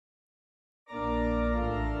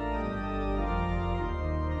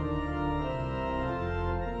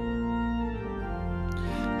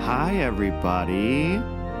Hi, everybody.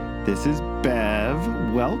 This is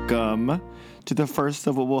Bev. Welcome to the first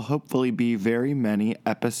of what will hopefully be very many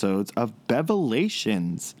episodes of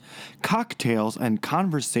Bevelations, cocktails and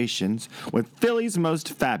conversations with Philly's most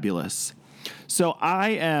fabulous. So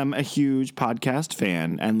I am a huge podcast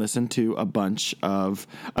fan and listen to a bunch of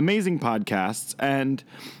amazing podcasts and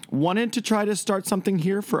wanted to try to start something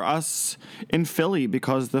here for us in Philly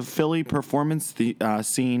because the Philly performance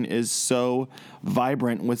scene is so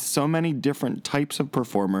vibrant with so many different types of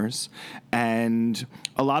performers, and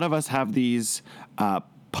a lot of us have these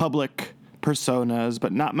public personas,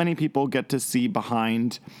 but not many people get to see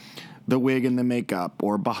behind the wig and the makeup,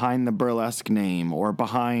 or behind the burlesque name, or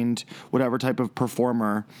behind whatever type of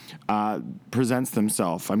performer presents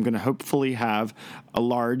themselves. I'm going to hopefully have a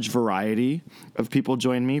large variety of people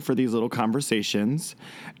join me for these little conversations.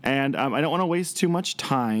 And I don't want to waste too much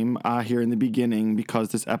time here in the beginning because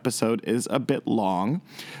this episode is a bit long.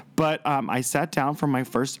 But I sat down for my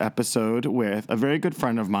first episode with a very good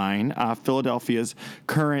friend of mine, Philadelphia's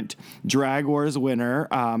current Drag Wars winner,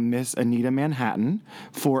 Miss Anita Manhattan,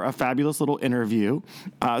 for a fabulous little interview.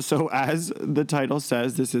 So as the title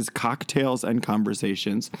says, this is Cocktails and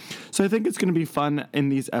Conversations. So I think it's going to be fun in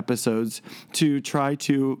these episodes to try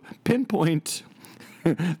to pinpoint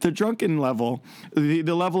the drunken level, the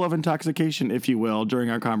level of intoxication, if you will, during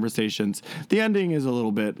our conversations. The ending is a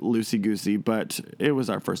little bit loosey-goosey, but it was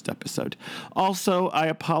our first episode. Also, I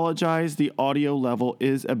apologize. The audio level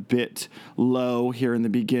is a bit low here in the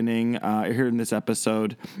beginning, here in this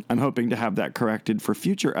episode. I'm hoping to have that corrected for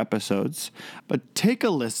future episodes. But take a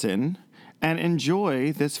listen and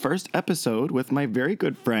enjoy this first episode with my very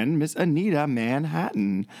good friend, Miss Anita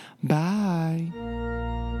Manhattan. Bye.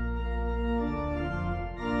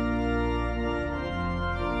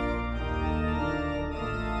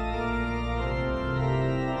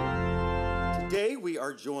 Today we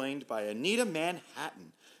are joined by Anita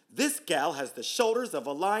Manhattan. This gal has the shoulders of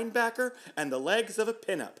a linebacker and the legs of a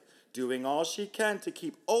pinup, doing all she can to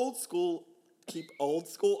keep old school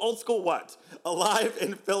what? Alive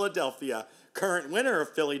in Philadelphia. Current winner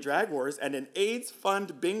of Philly Drag Wars and an AIDS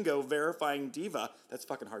Fund bingo verifying diva. That's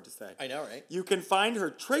fucking hard to say. I know, right? You can find her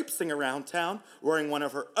traipsing around town wearing one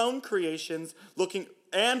of her own creations, looking,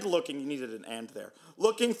 you needed an and there,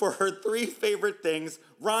 looking for her three favorite things: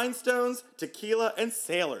 rhinestones, tequila, and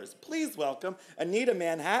sailors. Please welcome Anita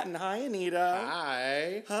Manhattan. Hi, Anita.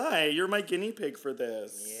 Hi. Hi, you're my guinea pig for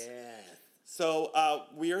this. Yeah. So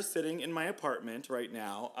we are sitting in my apartment right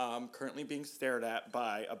now, currently being stared at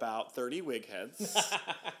by about 30 wig heads.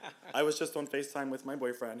 I was just on FaceTime with my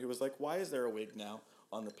boyfriend who was like, why is there a wig now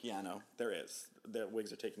on the piano? There is. The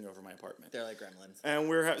wigs are taking over my apartment. They're like gremlins.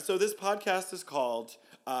 And so this podcast is called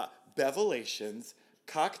Bevelations,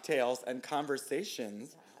 Cocktails and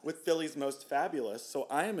Conversations with Philly's Most Fabulous. So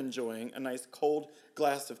I am enjoying a nice cold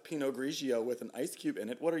glass of Pinot Grigio with an ice cube in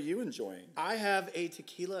it. What are you enjoying? I have a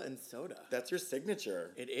tequila and soda. That's your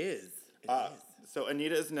signature. It is. It is. So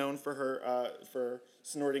Anita is known for her for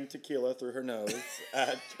snorting tequila through her nose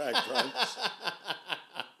at Drag Brunch.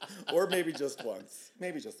 Or maybe just once.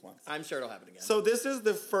 I'm sure it'll happen again. So this is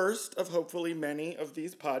the first of hopefully many of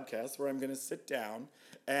these podcasts where I'm going to sit down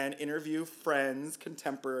and interview friends,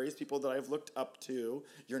 contemporaries, people that I've looked up to.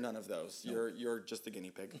 You're none of those. No. You're just a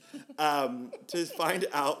guinea pig. To find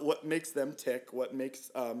out what makes them tick, what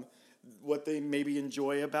makes what they maybe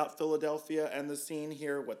enjoy about Philadelphia and the scene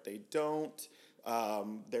here, what they don't,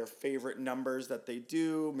 their favorite numbers that they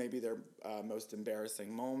do, maybe their most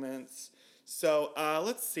embarrassing moments. So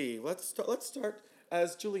let's see. Let's start,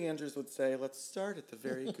 as Julie Andrews would say, let's start at the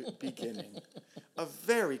very good beginning. A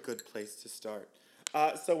very good place to start.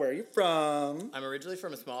 So where are you from? I'm originally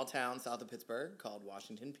from a small town south of Pittsburgh called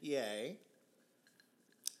Washington, PA.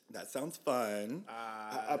 That sounds fun.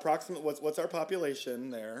 Approximate. What's our population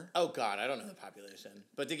there? Oh God, I don't know the population.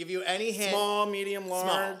 But to give you any hint, small, medium,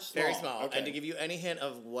 large, small, very small. Okay. And to give you any hint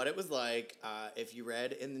of what it was like, if you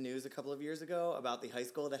read in the news a couple of years ago about the high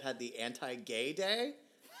school that had the anti-gay day,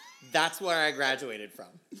 that's where I graduated from.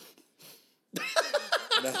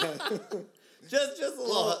 just a little.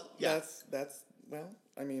 Well, yeah. That's well.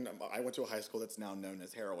 I mean, I went to a high school that's now known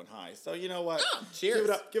as Heroin High. So you know what? Oh, cheers.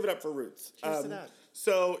 Give it up for Roots. Cheers to that.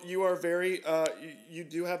 So you are very, you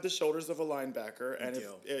do have the shoulders of a linebacker, and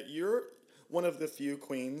if you're one of the few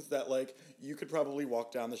queens that, like, you could probably walk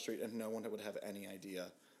down the street and no one would have any idea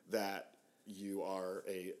that you are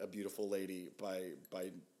a beautiful lady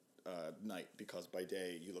by night, because by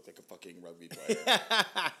day you look like a fucking rugby player.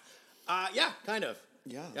 Yeah, kind of.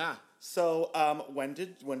 Yeah. So, when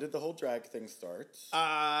did the whole drag thing start?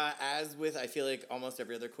 As with, I feel like almost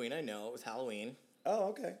every other queen I know, it was Halloween. Oh,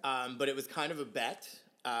 okay. But it was kind of a bet.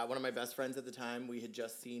 one of my best friends at the time, we had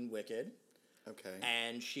just seen Wicked. Okay.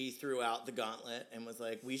 And she threw out the gauntlet and was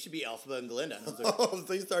like, we should be Elphaba and Glinda. And I was like, oh,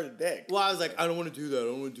 so you started big. well, I was like, I don't want to do that.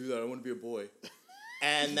 I want to be a boy.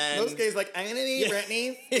 And then... Most gays like, I'm going to be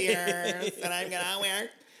Britney Spears, and I'm going to wear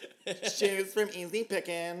shoes from Easy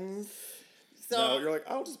Pickens. So, no, you're like,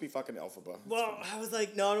 I'll just be fucking Elphaba. Well, I was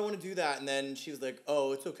like, no, I don't want to do that. And then she was like,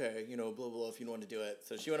 oh, it's okay, blah, blah, if you don't want to do it.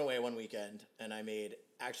 So she went away one weekend, and I made,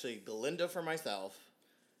 actually, Glinda for myself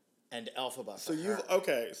and Elphaba for her.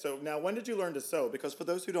 Okay, so now when did you learn to sew? Because for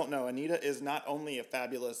those who don't know, Anita is not only a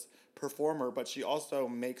fabulous performer, but she also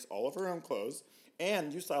makes all of her own clothes,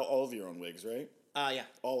 and you style all of your own wigs, right? Yeah.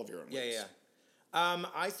 All of your own wigs. Yeah.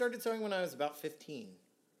 I started sewing when I was about 15.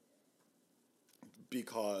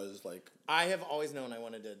 Because, like... I have always known I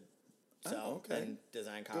wanted to sew and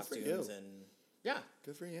design costumes, and yeah.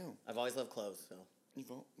 Good for you. I've always loved clothes, so.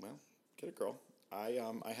 Well, get it, girl. I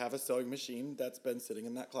have a sewing machine that's been sitting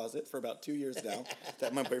in that closet for about 2 years now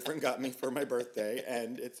that my boyfriend got me for my birthday,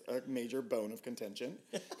 and it's a major bone of contention.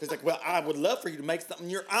 He's like, well, I would love for you to make something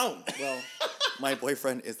your own. Well, my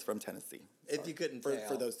boyfriend is from Tennessee. If you couldn't tell.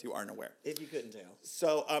 For those who aren't aware. If you couldn't tell.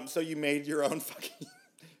 So you made your own fucking...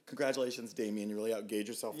 Congratulations, Damien. You really outgauged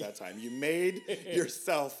yourself that time. You made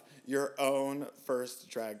yourself your own first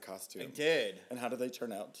drag costume. I did. And how did they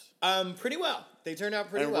turn out? Pretty well. They turned out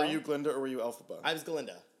pretty well. And were you Glinda or were you Elphaba? I was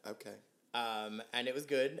Glinda. Okay. And it was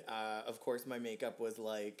good. Of course, my makeup was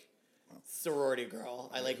like sorority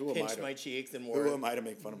girl. I pinched my cheeks and wore... Who am I to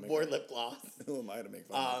make fun of makeup? Wore lip gloss. Who am I to make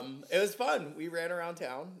fun of? It was fun. We ran around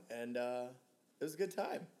town, and it was a good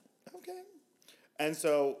time. Okay. And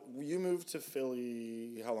so you moved to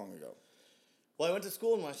Philly how long ago? Well, I went to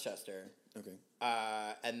school in Westchester. Okay.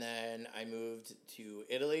 And then I moved to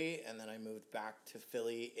Italy, and then I moved back to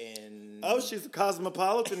Philly in... Oh, she's a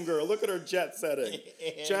cosmopolitan girl. Look at her jet setting.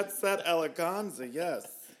 Jet set eleganza, yes.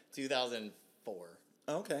 2004.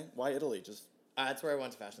 Okay. Why Italy? Just... that's where I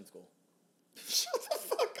went to fashion school. Shut the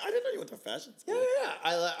fuck. I didn't know you went to fashion school. Yeah.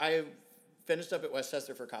 I finished up at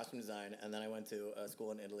Westchester for costume design, and then I went to a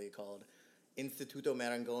school in Italy called Istituto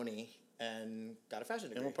Marangoni and got a fashion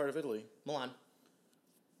degree. In what part of Italy? Milan.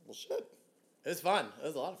 Well, shit. It was fun. It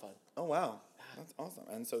was a lot of fun. Oh, wow. That's awesome.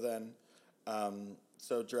 And so then,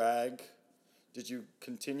 so drag, did you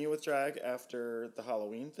continue with drag after the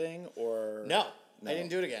Halloween thing, or? No. I didn't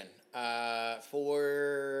do it again.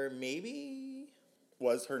 For maybe...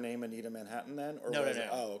 Was her name Anita Manhattan then? Or no.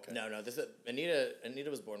 Oh, okay. No. This is, Anita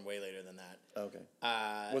was born way later than that.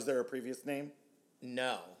 Okay. Was there a previous name?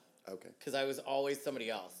 No. Okay. Because I was always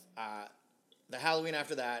somebody else. The Halloween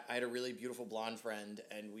after that, I had a really beautiful blonde friend,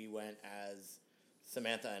 and we went as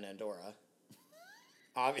Samantha and Andorra.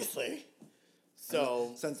 Obviously.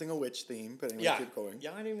 So... Sensing a witch theme, but anyway, keep going.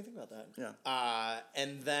 Yeah, I didn't even think about that. Yeah.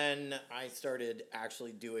 And then I started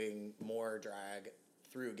actually doing more drag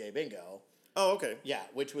through Gay Bingo. Oh, okay. Yeah,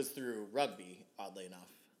 which was through rugby, oddly enough.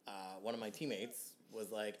 One of my teammates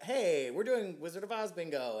was like, hey, we're doing Wizard of Oz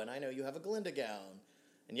bingo, and I know you have a Glinda gown.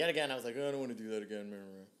 And yet again, I was like, oh, I don't want to do that again.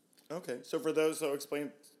 Okay, so for those,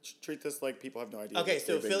 treat this like people have no idea. Okay,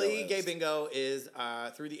 so Philly Gay Bingo is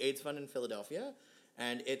through the AIDS Fund in Philadelphia,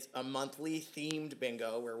 and it's a monthly themed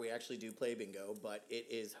bingo where we actually do play bingo, but it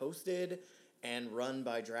is hosted and run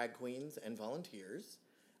by drag queens and volunteers.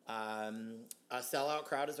 A sellout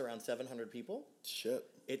crowd is around 700 people. Shit.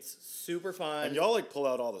 It's super fun. And y'all pull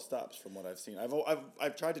out all the stops from what I've seen.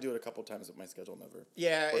 I've tried to do it a couple times, but my schedule never.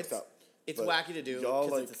 Yeah, it's wacky to do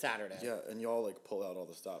because it's a Saturday. Yeah, and y'all pull out all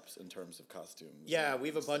the stops in terms of costumes. Yeah, we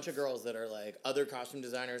have a bunch of girls that are other costume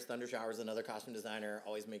designers. Thunder Shower's another costume designer,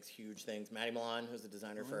 always makes huge things. Maddie Milan, who's a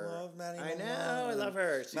designer for... I love Maddie Milan. I know, I love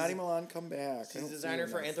her. Maddie Milan, come back. She's a designer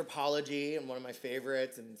for Anthropology and one of my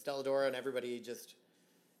favorites, and Stella Dora, and everybody just...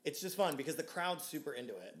 It's just fun because the crowd's super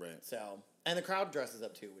into it. Right. So, and the crowd dresses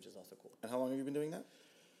up too, which is also cool. And how long have you been doing that?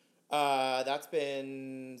 That's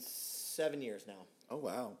been 7 years now. Oh,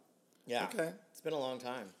 wow. Yeah. Okay. It's been a long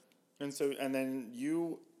time. And then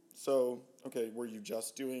were you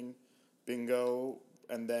just doing bingo,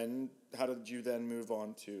 and then how did you then move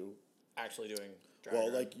on to actually doing drag?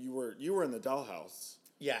 Well, you were in the Dollhouse.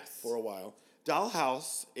 Yes. For a while.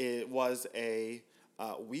 Dollhouse, it was a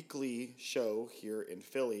weekly show here in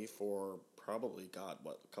Philly for probably,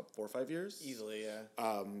 4 or 5 years? Easily,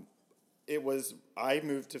 yeah. I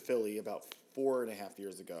moved to Philly about 4.5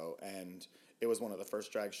 years ago, and it was one of the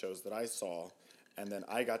first drag shows that I saw, and then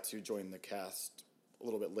I got to join the cast a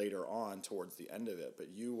little bit later on towards the end of it, but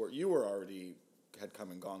you were already had come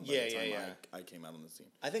and gone by the time I came out on the scene.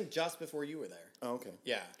 I think just before you were there. Oh, okay.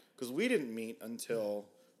 Yeah. Because we didn't meet until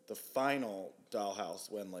the final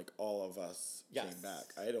Dollhouse when all of us came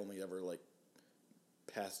back. I had only ever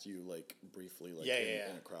passed you like briefly, like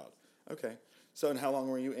in a crowd. Okay. So, and how long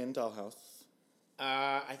were you in Dollhouse?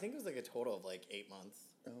 I think it was like a total of like 8 months.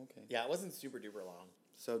 Oh, okay. Yeah, it wasn't super duper long.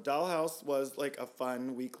 So Dollhouse was like a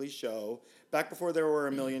fun weekly show. Back before there were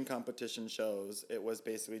a million competition shows, it was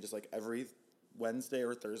basically just like every Wednesday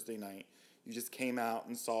or Thursday night, you just came out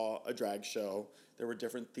and saw a drag show. There were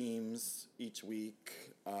different themes each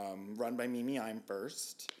week, run by Mimi I'm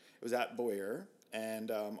First. It was at Boyer,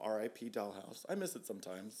 and R.I.P. Dollhouse. I miss it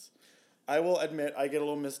sometimes. I will admit I get a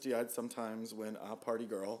little misty-eyed sometimes when Party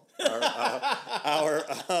Girl,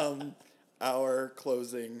 our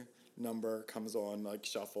closing number comes on, like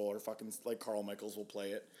shuffle, or fucking like Carl Michaels will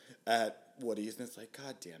play it at Woody's, and it's like,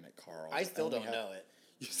 God damn it, Carl. I still don't know it.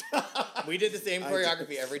 We did the same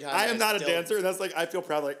choreography every time. I am not a dancer, and that's like, I feel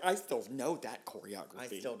proud, like, I still know that choreography. I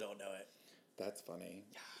still don't know it. That's funny.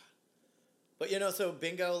 Yeah. But, you know, so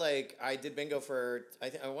bingo, like, I did bingo for,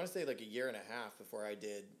 I want to say, like, a year and a half before I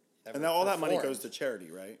did. And now all that money goes to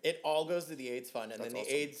charity, right? It all goes to the AIDS Fund, and That's then the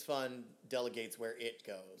awesome. AIDS Fund delegates where it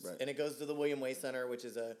goes. Right. And it goes to the William Way Center, which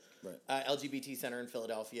is a LGBT center in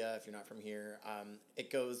Philadelphia, if you're not from here.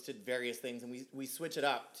 It goes to various things, and we switch it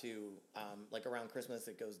up to, like, around Christmas,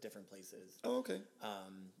 it goes different places. Oh, okay.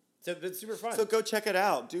 So it's super fun. So go check it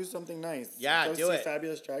out. Do something nice. Yeah, go do see it.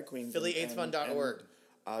 Fabulous Drag Queens. PhillyAIDSFund.org.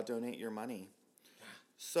 Donate your money.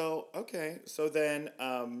 So, okay. So then,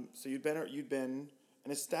 so you'd been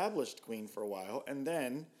an established queen for a while, and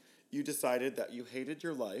then you decided that you hated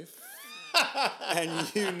your life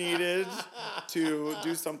and you needed to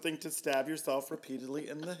do something to stab yourself repeatedly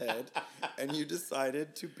in the head, and you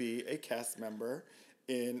decided to be a cast member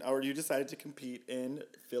or you decided to compete in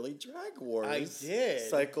Philly Drag Wars. I did.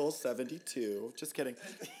 Cycle 72. Just kidding.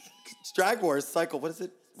 Drag Wars cycle, what is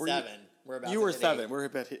it? 7. We're about you to were hit 7. 8. We're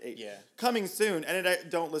about to hit 8. Yeah. Coming soon, and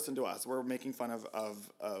don't listen to us. We're making fun of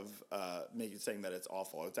saying that it's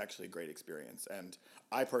awful. It's actually a great experience, and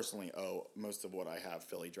I personally owe most of what I have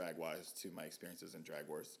Philly drag-wise to my experiences in Drag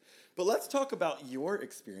Wars. But let's talk about your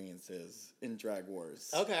experiences in Drag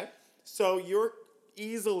Wars. Okay. So you're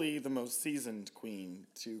easily the most seasoned queen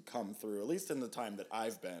to come through, at least in the time that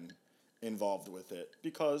I've been involved with it,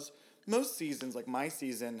 because most seasons, like my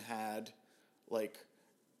season, had like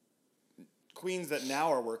queens that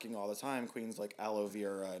now are working all the time, queens like Aloe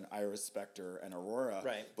Vera and Iris Spector and Aurora.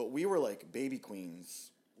 Right. But we were like baby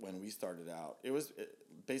queens when we started out. It was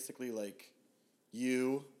basically like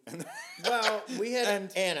you and Well, we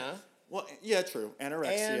had Anna. Well, yeah, true.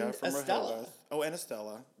 Anorexia And from Estella. Rehoboth. Oh, and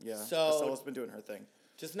Estella. Yeah. So- Estella's been doing her thing.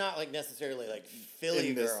 Just not like necessarily like Philly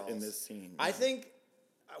in this, girls. in this scene. I yeah. think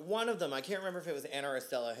one of them, I can't remember if it was Anna or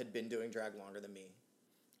Estella, had been doing drag longer than me.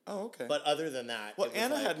 Oh, okay. But other than that, well, it was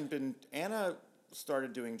Anna like, hadn't been. Anna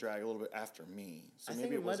started doing drag a little bit after me, so I maybe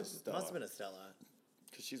think it was must Estella. have been Estella.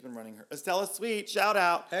 Because she's been running her. Estella Sweet, shout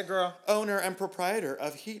out. Hey, girl. Owner and proprietor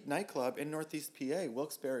of Heat Nightclub in Northeast PA,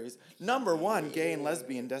 Wilkes-Barre's #1 gay and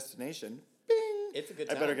lesbian destination. Bing. It's a good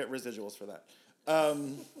I better time. get residuals for that.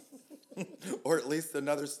 Or at least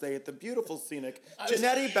another stay at the beautiful scenic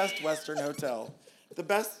Genetti Best Western Hotel. The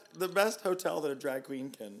best hotel that a drag queen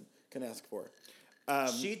can ask for.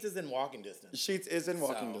 Sheets is in walking distance. Sheets is in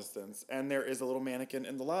walking So- distance, and there is a little mannequin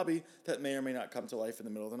in the lobby that may or may not come to life in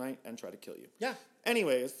the middle of the night and try to kill you. Yeah.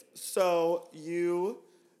 Anyways, so you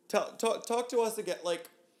talk to us again. Like,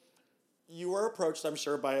 you were approached, I'm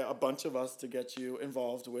sure, by a bunch of us to get you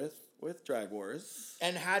involved with Drag Wars.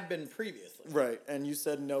 And had been previously. Right, and you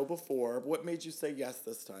said no before. What made you say yes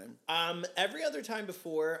this time? Every other time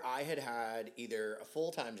before, I had either a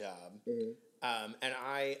full-time job, and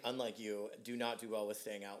I, unlike you, do not do well with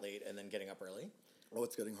staying out late and then getting up early. Oh,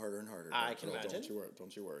 it's getting harder and harder. I can imagine.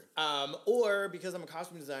 Don't you worry. Or because I'm a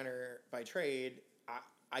costume designer by trade,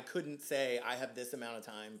 I couldn't say I have this amount of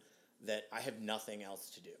time that I have nothing else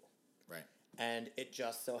to do. Right. And it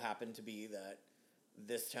just so happened to be that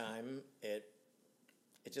this time it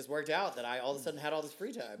just worked out that I all of a sudden had all this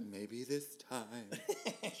free time. Maybe this time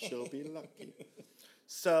she'll be lucky.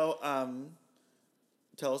 So,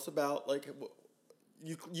 tell us about, like,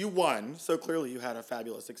 you won, so clearly you had a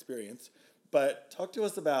fabulous experience. But talk to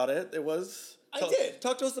us about it. It was... I did.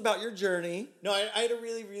 Talk to us about your journey. No, I had a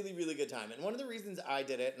really, really, really good time. And one of the reasons I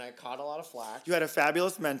did it, and I caught a lot of flack. You had a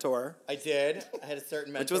fabulous mentor. I did. I had a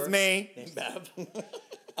certain mentor. Which was me. Named Bev.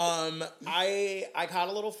 I caught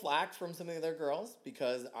a little flack from some of the other girls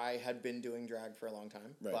because I had been doing drag for a long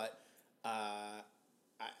time. Right. But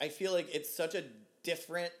I feel like it's such a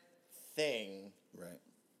different thing. Right.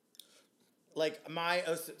 Like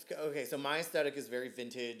so my aesthetic is very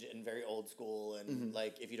vintage and very old school, and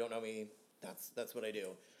like if you don't know me, that's what I do.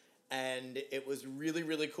 And it was really,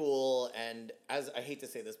 really cool, and as I hate to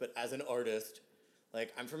say this, but as an artist,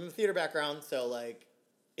 like, I'm from a theater background, so, like,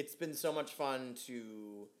 it's been so much fun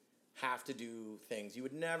to have to do things you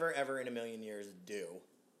would never, ever in a million years do.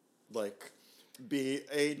 Like, be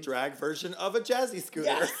a drag version of a jazzy scooter.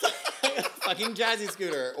 Yes. Fucking jazzy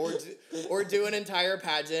scooter. Or do an entire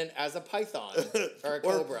pageant as a python or a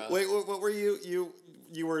cobra. Wait, what were you?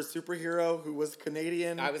 You were a superhero who was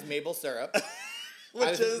Canadian. I was Maple Syrup.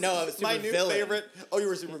 I was super my new villain. favorite. Oh, you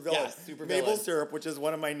were super villain. Yes, super Maple villain. Syrup, which is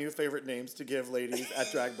one of my new favorite names to give ladies at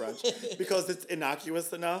drag brunch because it's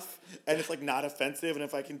innocuous enough and it's like not offensive. And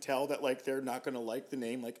if I can tell that like they're not gonna like the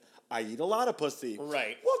name, like I eat a lot of pussy.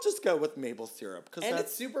 Right. We'll just go with Maple Syrup and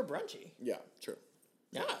it's super brunchy. Yeah, true.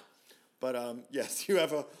 Yeah. But yes, you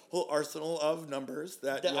have a whole arsenal of numbers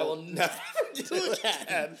that I will never do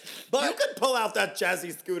again. But you could pull out that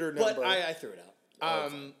jazzy scooter number. But I threw it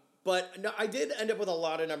out. But no, I did end up with a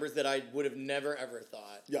lot of numbers that I would have never ever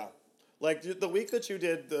thought. Yeah. Like the week that you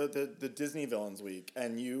did the Disney Villains week,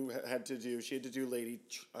 and she had to do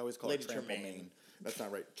I always call Lady it Trample Tremaine. Maine. That's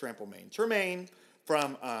not right. Trample Maine. Tremaine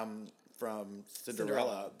from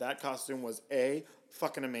Cinderella. That costume was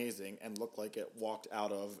fucking amazing and looked like it walked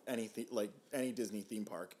out of any Disney theme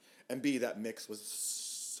park. And B, that mix was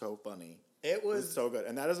so funny. It was so good.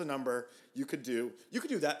 And that is a number you could do. You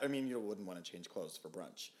could do that. I mean, you wouldn't want to change clothes for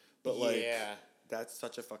brunch. But that's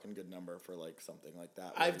such a fucking good number for like something like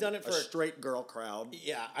that. I've done it for a straight girl crowd.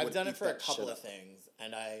 Yeah, I've done it for a couple of things,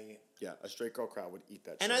 and a straight girl crowd would eat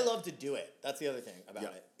that. And shit I love to do it. That's the other thing about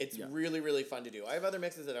it. It's really, really fun to do. I have other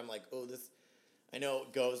mixes that I'm like, oh, this, I know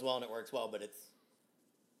it goes well and it works well, but it's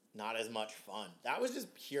not as much fun. That was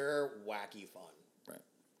just pure wacky fun. Right.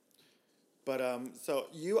 But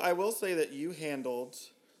I will say that you handled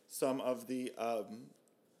some of the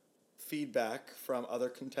feedback from other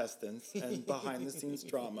contestants and behind the scenes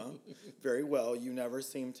drama very well. You never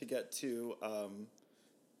seem to get too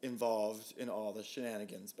involved in all the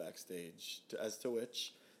shenanigans backstage, as to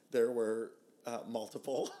which there were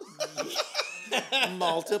multiple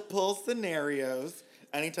scenarios.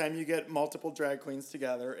 Anytime you get multiple drag queens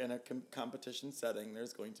together in a competition setting,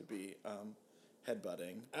 there's going to be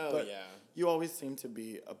headbutting. Oh, but yeah. You always seem to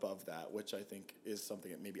be above that, which I think is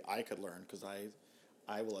something that maybe I could learn, because I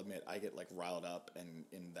will admit I get like riled up and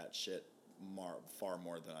in that shit far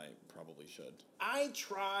more than I probably should. I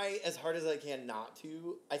try as hard as I can not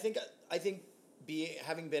to. I think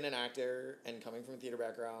having been an actor and coming from a theater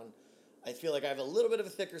background, I feel like I have a little bit of a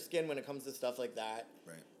thicker skin when it comes to stuff like that.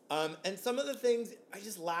 Right. And some of the things I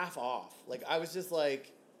just laugh off. Like, I was just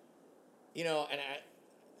like, and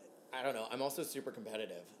I don't know. I'm also super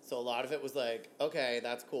competitive. So a lot of it was like, okay,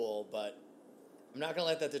 that's cool, but I'm not going to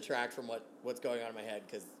let that detract from what's going on in my head,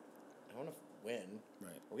 because I want to win.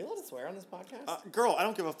 Right. Are we allowed to swear on this podcast? Girl, I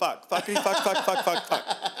don't give a fuck. Fuckity fuck.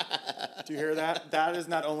 Do you hear that? That is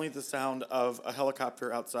not only the sound of a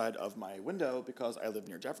helicopter outside of my window because I live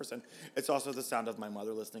near Jefferson. It's also the sound of my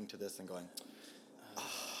mother listening to this and going,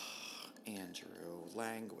 Andrew,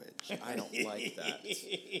 language. I don't like that.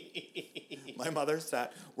 My mother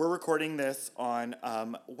we're recording this on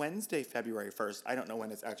Wednesday, February 1st. I don't know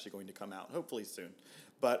when it's actually going to come out. Hopefully soon.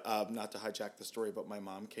 But not to hijack the story, but my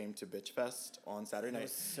mom came to Bitch Fest on Saturday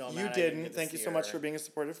night. So you didn't. Thank you so much for being a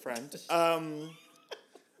supportive friend.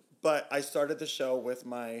 But I started the show with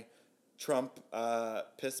my Trump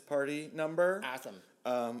piss party number. Awesome.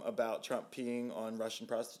 About Trump peeing on Russian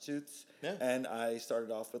prostitutes. Yeah. And I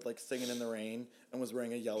started off with like Singing in the Rain and was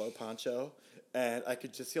wearing a yellow poncho. And I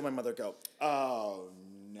could just feel my mother go, oh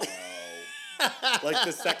no. Like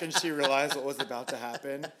the second she realized what was about to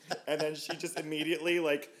happen. And then she just immediately,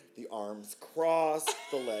 like, the arms crossed,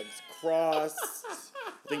 the legs crossed.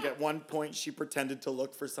 I think at one point she pretended to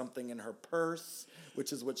look for something in her purse,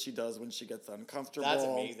 which is what she does when she gets uncomfortable. That's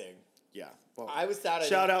amazing. Yeah. Well, I was sad.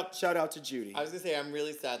 Shout out to Judy. I was gonna say I'm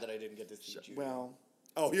really sad that I didn't get to see Judy. Well,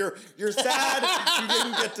 you're sad you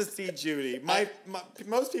didn't get to see Judy.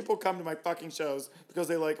 Most people come to my fucking shows because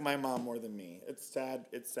they like my mom more than me. It's sad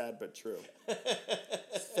but true.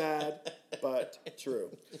 Sad but true.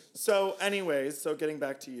 So, anyways, getting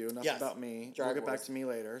back to you. Enough about me. We'll get back to me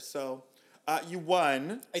later. So, you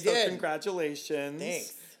won. I did. Congratulations.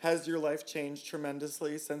 Thanks. Has your life changed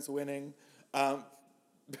tremendously since winning?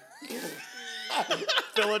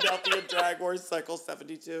 Philadelphia Drag Wars Cycle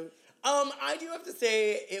 72. I do have to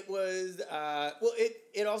say it was,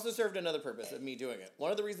 it also served another purpose of me doing it. One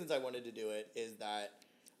of the reasons I wanted to do it is that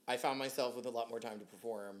I found myself with a lot more time to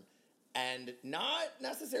perform and not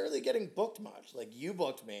necessarily getting booked much. Like, you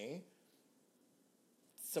booked me.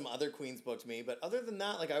 Some other queens booked me. But other than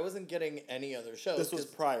that, like, I wasn't getting any other shows. This was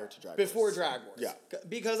prior to Drag Wars. Before Drag Wars. Yeah.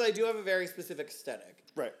 Because I do have a very specific aesthetic.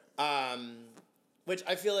 Right. which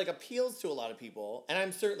I feel like appeals to a lot of people, and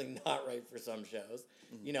I'm certainly not right for some shows.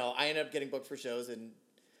 Mm-hmm. You know, I end up getting booked for shows, and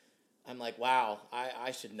I'm like, wow,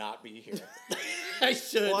 I should not be here. I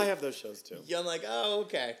should. Well, I have those shows too. Yeah, I'm like, oh,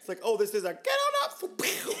 okay. It's like, oh, this is a get on up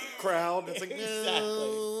crowd. It's like, exactly.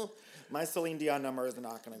 No, my Celine Dion number is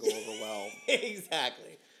not going to go over well.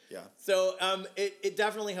 Exactly. Yeah. So it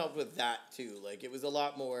definitely helped with that too. Like it was a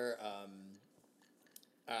lot more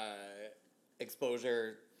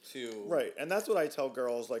exposure to... Right, and that's what I tell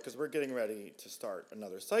girls, like, because we're getting ready to start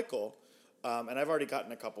another cycle, and I've already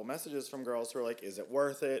gotten a couple messages from girls who are like, is it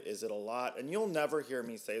worth it? Is it a lot? And you'll never hear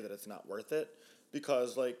me say that it's not worth it,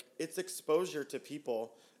 because, like, it's exposure to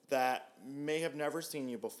people that may have never seen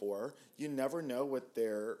you before. You never know what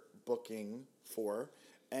they're booking for,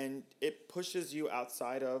 and it pushes you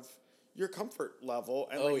outside of your comfort level,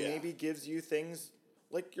 and maybe gives you things...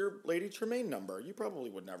 Like your Lady Tremaine number. You probably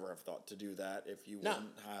would never have thought to do that if you wouldn't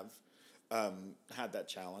have had that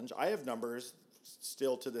challenge. I have numbers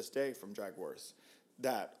still to this day from Drag Wars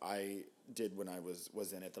that I did when I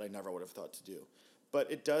was in it that I never would have thought to do.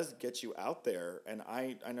 But it does get you out there. And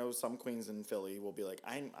I know some queens in Philly will be like,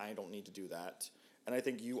 I don't need to do that. And I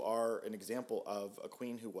think you are an example of a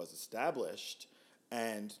queen who was established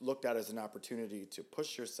and looked at as an opportunity to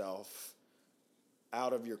push yourself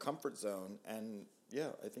out of your comfort zone. And yeah,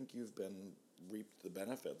 I think you've reaped the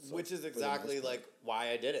benefits. Which is exactly like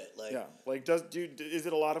why I did it. Like, yeah, like is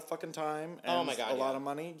it a lot of fucking time? And oh my God, a lot of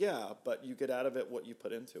money. Yeah, but you get out of it what you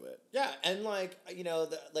put into it. Yeah, and like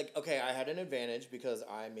okay, I had an advantage because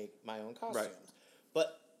I make my own costumes, right.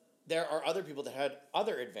 But there are other people that had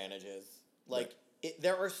other advantages. Like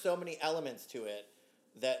there are so many elements to it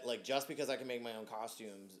that like just because I can make my own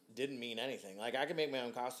costumes didn't mean anything. Like I could make my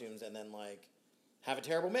own costumes and then like have a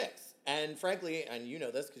terrible mix. And frankly, and you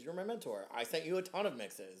know this because you're my mentor, I sent you a ton of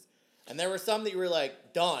mixes. And there were some that you were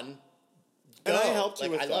like, done. Go. And I helped you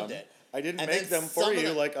with them. I loved it. I didn't make them for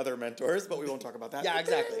you like other mentors, but we won't talk about that. Yeah,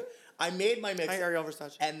 exactly. I made my mix. Hi, Ariel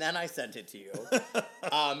Versace. And then I sent it to you.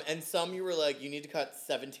 And some you were like, you need to cut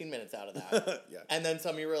 17 minutes out of that. Yeah. And then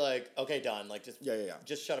some you were like, okay, done. Like, just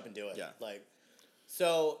just shut up and do it. Yeah. Like,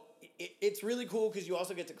 so it's really cool because you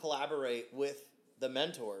also get to collaborate with the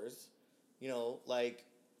mentors, you know, like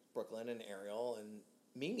Brooklyn and Ariel and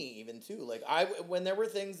Mimi even too. Like when there were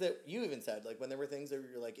things that you even said, like when there were things that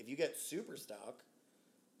you're like, if you get super stuck,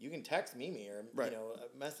 you can text Mimi or you know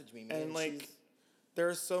message Mimi. And like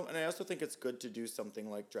there's and I also think it's good to do something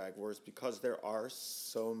like Drag Wars because there are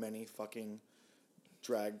so many fucking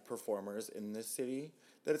drag performers in this city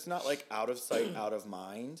that it's not like out of sight, out of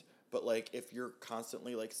mind. But like if you're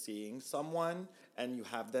constantly like seeing someone and you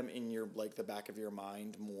have them in your like the back of your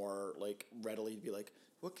mind more like readily to be like,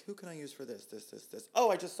 who can I use for this?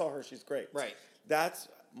 Oh, I just saw her. She's great. Right. That's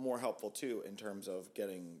more helpful too in terms of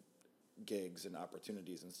getting gigs and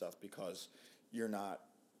opportunities and stuff because you're not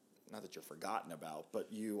that you're forgotten about, but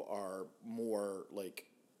you are more like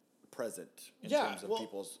present in terms of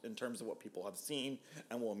in terms of what people have seen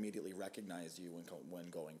and will immediately recognize you when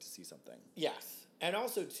going to see something. Yes. And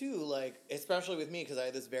also, too, like, especially with me, because I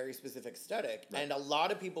had this very specific aesthetic, and a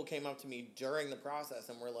lot of people came up to me during the process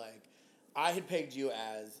and were like, I had pegged you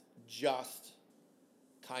as just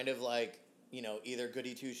kind of like, you know, either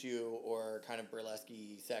goody two-shoe or kind of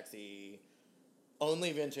burlesque-y, sexy,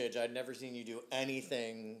 only vintage. I'd never seen you do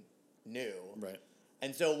anything new. Right.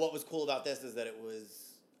 And so what was cool about this is that it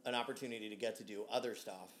was an opportunity to get to do other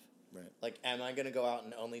stuff. Right. Like, am I going to go out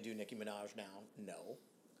and only do Nicki Minaj now? No.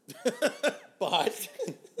 But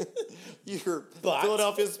you're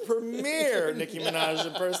Philadelphia's premier Nicki Minaj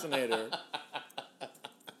impersonator.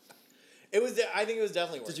 I think it was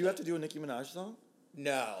definitely worth it. Did you have to do a Nicki Minaj song?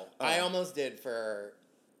 No. I almost did for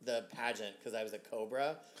the pageant because I was a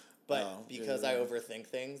Cobra. But because I overthink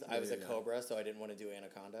things, I was a Cobra, so I didn't want to do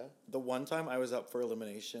Anaconda. The one time I was up for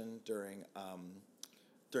elimination during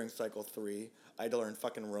Cycle 3, I had to learn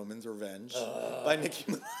fucking Roman's Revenge by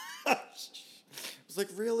Nicki Minaj. I was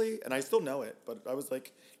like, really? And I still know it, but I was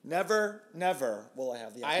like, never will I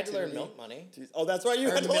have the opportunity. I had to learn Milk Money. Oh, that's right. You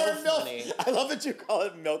had to learn Milk Money. I love that you call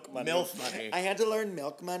it Milk Money. MILF Money. I had to learn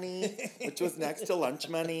Milk Money, which was next to Lunch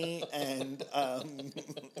Money, and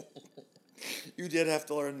you did have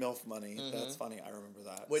to learn MILF Money. Mm-hmm. That's funny. I remember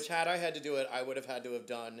that. Which, had I had to do it, I would have had to have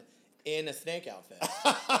done in a snake outfit.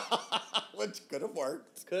 Which could have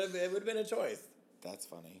worked. It would have been a choice. That's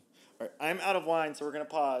funny. All right, I'm out of wine, so we're going to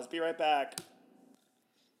pause. Be right back.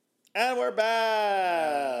 And we're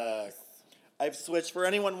back. Yes. I've switched, for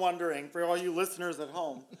anyone wondering, for all you listeners at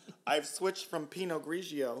home, I've switched from Pinot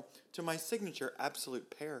Grigio to my signature Absolute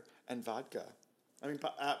Pear and Vodka. I mean,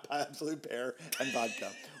 Absolute Pear and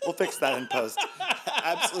vodka. We'll fix that in post.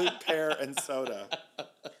 Absolute Pear and soda.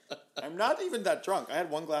 I'm not even that drunk. I had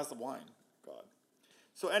one glass of wine. God.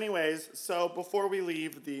 So anyways, before we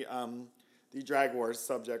leave the drag wars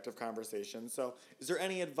subject of conversation, so is there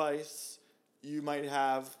any advice you might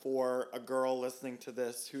have for a girl listening to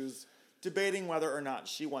this who's debating whether or not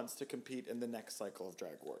she wants to compete in the next cycle of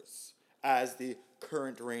drag wars as the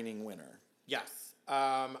current reigning winner? Yes.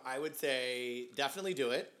 I would say definitely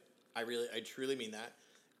do it. I truly mean that.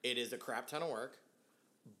 It is a crap ton of work,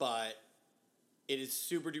 but it is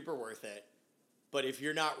super duper worth it. But if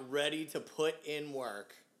you're not ready to put in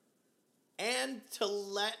work and to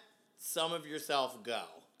let some of yourself go,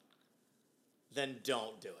 then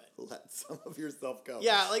don't do it. Let some of yourself go.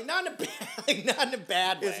 Yeah, not in a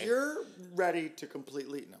bad way. If you're ready to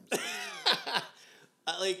completely, no,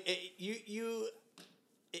 I'm sorry.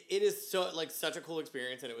 It is such a cool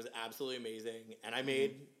experience, and it was absolutely amazing. And I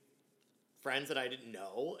made friends that I didn't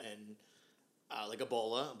know, and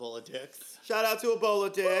Ebola Dix. Shout out to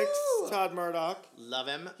Ebola Dix, Woo! Todd Murdoch. Love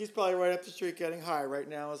him. He's probably right up the street getting high right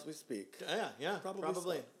now as we speak. Yeah, probably. So.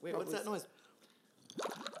 Wait, Probably what's that so. noise?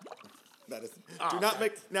 That is. Do not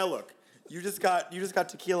make. Now look, you just got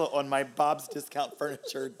tequila on my Bob's Discount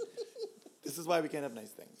Furniture. This is why we can't have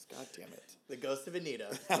nice things. God damn it. The ghost of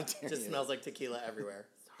Anita. How dare just you. smells like tequila everywhere.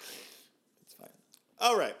 It's fine.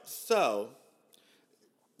 All right, so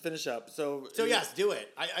finish up. So yes, do it.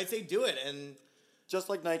 I say do it, and just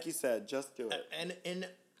like Nike said, just do it. And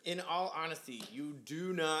in all honesty, you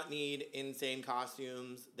do not need insane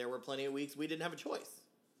costumes. There were plenty of weeks we didn't have a choice.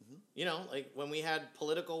 When we had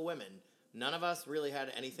political women, none of us really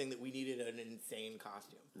had anything that we needed an insane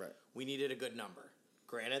costume. Right. We needed a good number.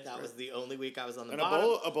 Granted, that was the only week I was on the and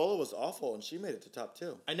bottom. Ebola was awful, and she made it to top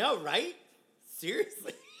 2. I know, right?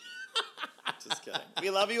 Seriously. Just kidding. We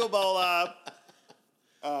love you, Ebola.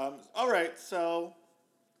 All right, so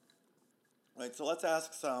let's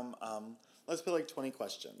ask some. Let's put 20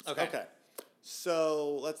 questions. Okay.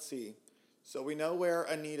 So let's see. So we know where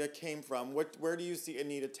Anita came from. Where do you see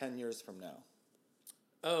Anita 10 years from now?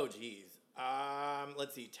 Oh, geez.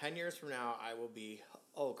 Let's see. 10 years from now, I will be.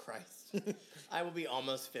 Oh, Christ. I will be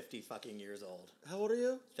almost 50 fucking years old. How old are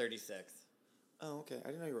you? 36. Oh, okay. I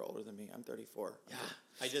didn't know you were older than me. I'm 34. Yeah.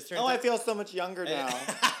 I just turned. I feel so much younger now.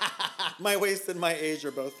 My waist and my age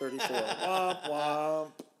are both 34. Womp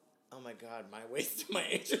womp. Oh my God, my waist and my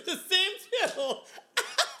age are the same too.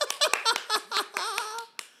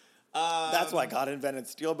 That's why God invented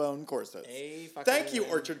steel bone corsets. Thank you,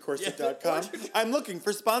 orchardcorset.com. Yeah, I'm looking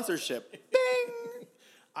for sponsorship. Bing!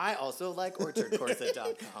 I also like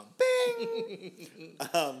orchardcorset.com. Bing!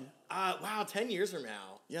 Wow, 10 years from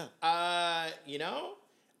now. Yeah. I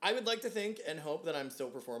would like to think and hope that I'm still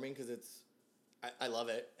performing because I love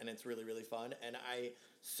it and it's really, really fun. And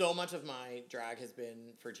so much of my drag has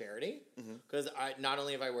been for charity because I not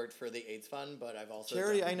only have I worked for the AIDS Fund, but I've also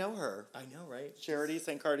Charity, I know her. I know, right? Charity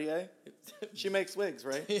St. Cartier. She makes wigs,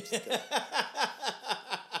 right? Just kidding.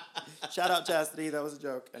 Shout out Chastity. That was a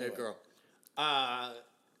joke. Anyway. Hey, girl.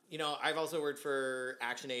 I've also worked for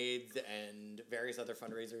ActionAIDs and various other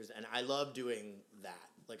fundraisers, and I love doing that.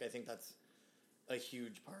 I think that's a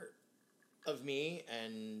huge part of me,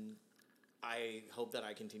 and I hope that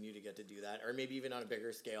I continue to get to do that, or maybe even on a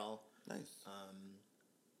bigger scale. Nice.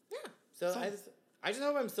 Yeah. So I just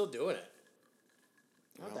hope I'm still doing it.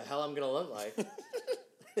 What the hell I'm gonna look like?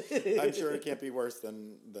 I'm sure it can't be worse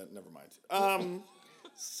than never mind.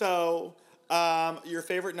 Your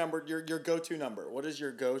favorite number, your go-to number. What is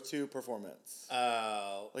your go-to performance?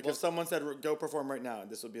 If someone said go perform right now,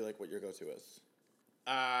 this would be what your go-to is.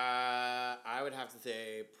 I would have to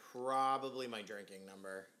say probably my drinking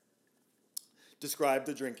number. Describe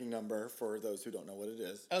the drinking number for those who don't know what it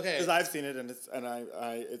is. Okay. Because I've seen it and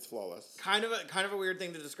it's flawless. Kind of a weird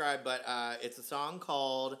thing to describe, but it's a song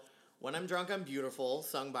called "When I'm Drunk I'm Beautiful,"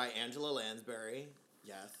 sung by Angela Lansbury.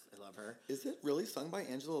 Yes, I love her. Is it really sung by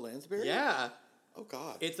Angela Lansbury? Yeah. Oh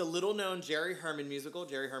God. It's a little known Jerry Herman musical.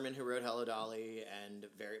 Jerry Herman, who wrote Hello Dolly and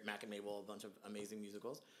Mac and Mabel, a bunch of amazing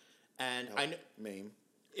musicals, and Mame.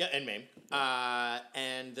 Yeah, and Mame.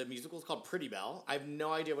 And the musical is called Pretty Belle. I have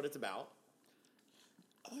no idea what it's about.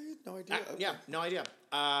 I had no idea. Okay. Yeah, no idea.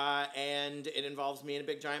 And it involves me in a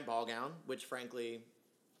big giant ball gown, which frankly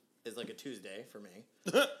is like a Tuesday for me.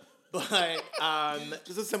 But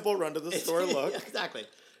just a simple run to the store look. Yeah, exactly.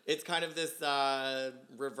 It's kind of this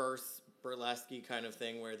reverse burlesque kind of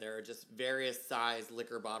thing where there are just various size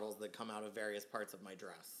liquor bottles that come out of various parts of my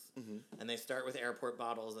dress. Mm-hmm. And they start with airport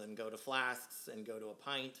bottles and go to flasks and go to a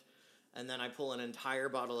pint. and then I pull an entire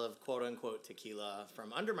bottle of quote-unquote tequila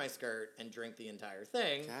from under my skirt and drink the entire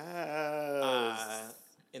thing. Yes.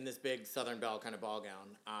 In this big Southern Belle kind of ball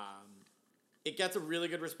gown. It gets a really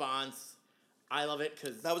good response. I love it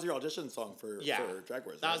because... That was your audition song for Drag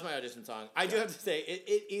Wars, That was my audition song. I do have to say,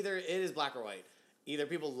 it is black or white. Either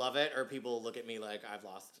people love it or people look at me like I've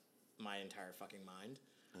lost my entire fucking mind.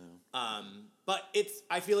 Oh. But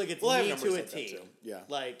I feel like it's me to a T. Yeah.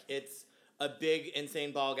 Like, it's a big,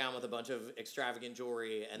 insane ball gown with a bunch of extravagant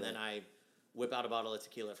jewelry, and then I whip out a bottle of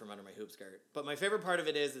tequila from under my hoop skirt. But my favorite part of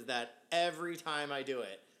it is that every time I do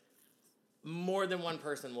it, more than one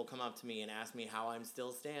person will come up to me and ask me how I'm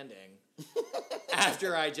still standing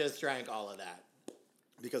after I just drank all of that.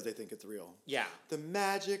 Because they think it's real. Yeah. The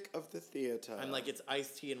magic of the theater. I'm like, it's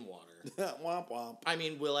iced tea and water. Womp womp. I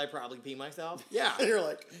mean, will I probably pee myself? Yeah. You're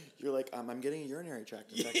like, I'm getting a urinary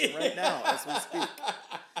tract infection right now as we speak.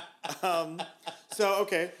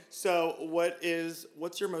 So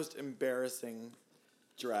what's your most embarrassing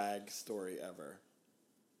drag story ever?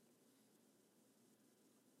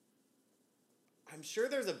 I'm sure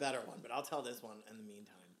there's a better one, but I'll tell this one in the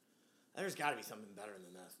meantime. There's got to be something better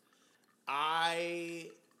than this.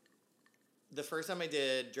 The first time I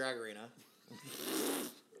did Drag Arena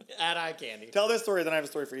at Eye Candy. Tell this story, then I have a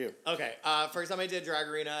story for you. Okay. First time I did Drag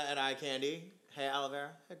Arena at Eye Candy. Hey, Olivera.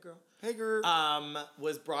 Hey, girl. Hey, girl.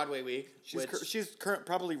 Was Broadway week. She's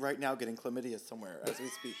probably right now getting chlamydia somewhere as we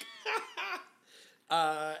speak.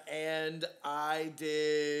 And I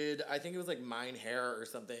think it was like Mine Hair or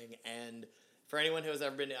something. And for anyone who has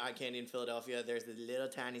ever been to Eye Candy in Philadelphia, there's this little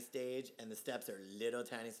tiny stage, and the steps are little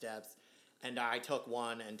tiny steps. And I took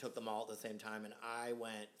one and took them all at the same time, and I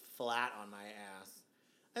went flat on my ass.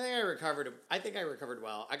 I think I recovered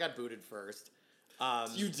well. I got booted first.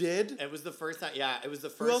 You did? It was the first time. Yeah, it was the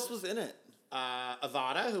first. Who else was in it?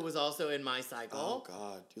 Avada, who was also in my cycle. Oh,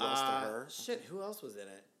 God. You lost to her? Shit, who else was in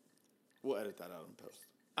it? We'll edit that out in post.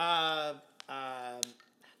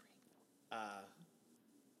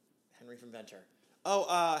 Henry from Venture.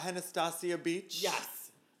 Oh, Anastasia Beach?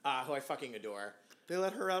 Yes. Who I fucking adore. They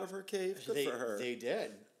let her out of her cave? Good for her. They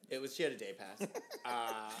did. She had a day pass.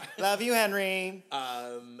 Love you, Henry.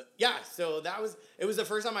 Yeah, so it was the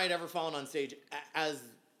first time I had ever fallen on stage as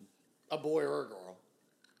a boy or a girl.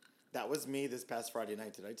 That was me this past Friday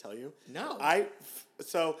night, did I tell you? No.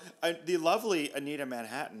 The lovely Anita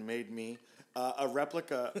Manhattan made me a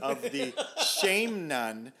replica of the Shame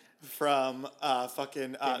Nun from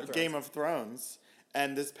Game of Thrones.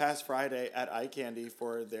 And this past Friday at Eye Candy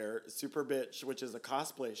for their Super Bitch, which is a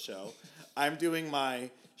cosplay show, I'm doing my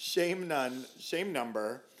shame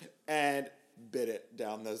number and bit it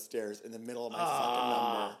down those stairs in the middle of my fucking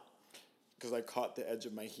number. Because I caught the edge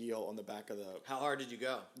of my heel on the back of the... How hard did you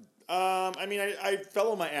go? I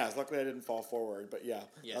fell on my ass. Luckily, I didn't fall forward. But yeah,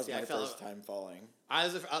 that was my first time falling.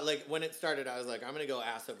 When it started, I was like, I'm going to go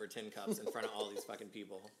ass over tin cups in front of all these fucking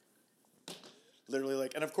people. Literally,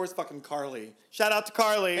 and of course, fucking Carly. Shout out to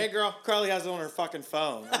Carly. Hey, girl. Carly has it on her fucking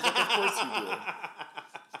phone. I was like, of course you do.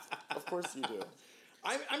 Of course you do.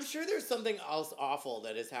 I'm sure there's something else awful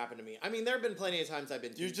that has happened to me. I mean, there have been plenty of times I've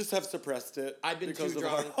been too... You just have suppressed it. I've been too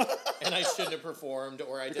drunk, and I shouldn't have performed,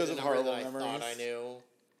 or I did a number that I thought I knew,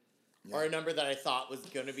 or a number that I thought was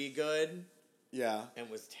going to be good. Yeah. And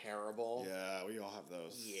was terrible. Yeah, we all have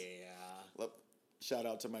those. Yeah. Shout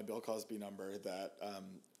out to my Bill Cosby number that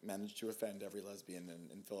managed to offend every lesbian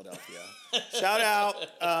in Philadelphia. Shout out.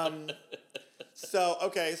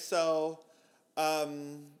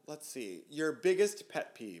 Let's see. Your biggest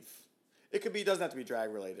pet peeve. Doesn't have to be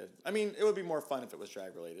drag related. I mean, it would be more fun if it was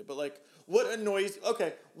drag related. But like, what annoys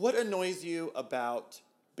you about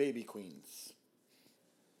baby queens?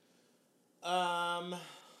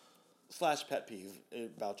 Slash pet peeve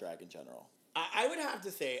about drag in general. I would have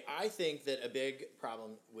to say, I think that a big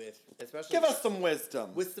problem with, especially... Give us some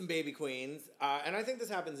wisdom. With some baby queens, and I think this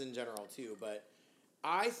happens in general too, but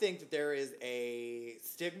I think that there is a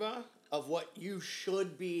stigma of what you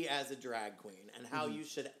should be as a drag queen and how you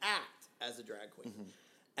should act as a drag queen.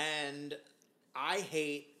 And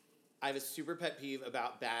I have a super pet peeve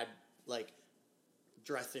about bad, like,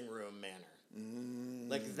 dressing room manner.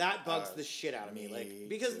 Like, that bugs the shit out of me. Like,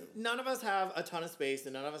 because none of us have a ton of space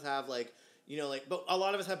and none of us have, like, but a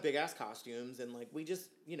lot of us have big ass costumes and like we just,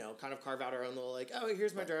 kind of carve out our own little like, oh,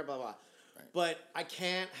 here's my dress, blah, blah. Right. But I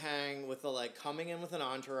can't hang with the like coming in with an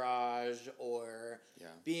entourage or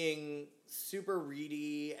being super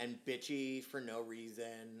reedy and bitchy for no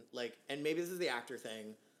reason. Like, and maybe this is the actor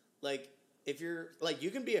thing. Like, if you're like,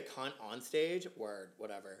 you can be a cunt on stage,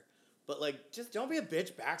 whatever. But like, just don't be a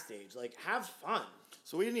bitch backstage. Like, have fun.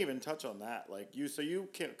 So we didn't even touch on that. Like, you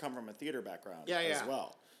can't come from a theater background as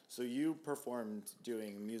well. So you performed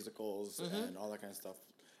doing musicals and all that kind of stuff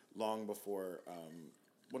long before.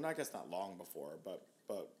 Well, I guess not long before, but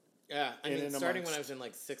yeah. I mean, starting when I was in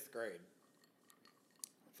like 6th grade.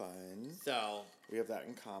 Fun. So we have that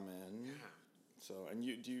in common. Yeah. So, and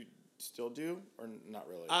do you still do or not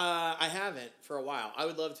really? I haven't for a while. I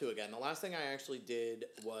would love to again. The last thing I actually did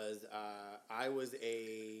was I was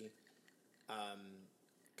a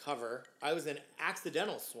cover. I was an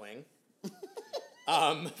accidental swing.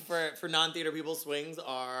 For non-theater people, swings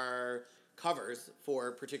are covers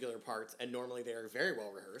for particular parts, and normally they are very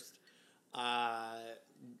well rehearsed. I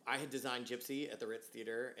had designed Gypsy at the Ritz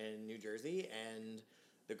Theater in New Jersey, and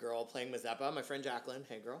the girl playing Mazeppa, my friend Jacqueline,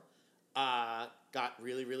 hey girl, got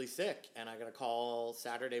really, really sick, and I got a call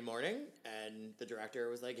Saturday morning, and the director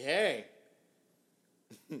was like, hey,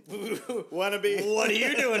 what are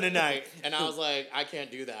you doing tonight? And I was like, I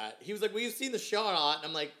can't do that. He was like, well, you've seen the show a lot, and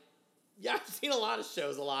I'm like, yeah, I've seen a lot of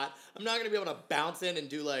shows a lot. I'm not going to be able to bounce in and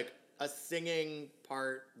do like a singing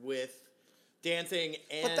part with dancing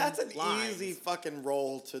and But that's an lines. easy fucking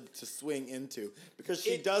role to swing into because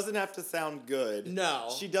she doesn't have to sound good.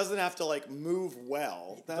 No. She doesn't have to like move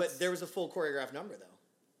well. But there was a full choreographed number though.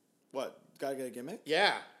 What? Gotta get a gimmick?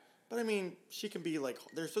 Yeah. But I mean, she can be like,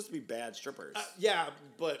 they're supposed to be bad strippers. Yeah,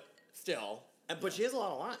 but still. But she has a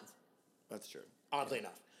lot of lines. That's true. Oddly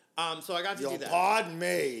enough. So I got to do that. Pardon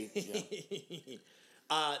me.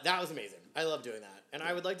 Yeah. That was amazing. I love doing that. And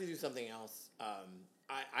I would like to do something else.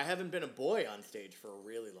 I haven't been a boy on stage for a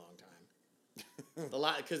really long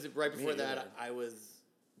time. Because right before that, I was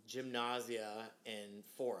Gymnasia in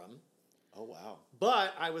Forum. Oh, wow.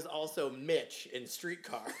 But I was also Mitch in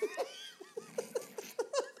Streetcar.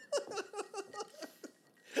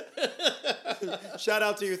 Shout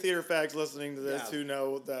out to you theater fags listening to this who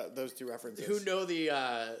know those two references. Who know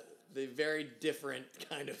the very different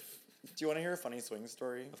kind of... Do you want to hear a funny swing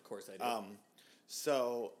story? Of course I do.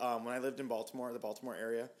 So when I lived in Baltimore, the Baltimore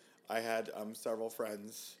area, I had several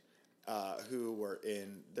friends who were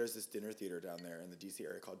there's this dinner theater down there in the D.C.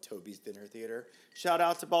 area called Toby's Dinner Theater. Shout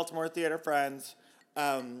out to Baltimore theater friends.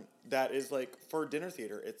 That is like, for dinner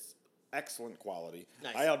theater, it's excellent quality.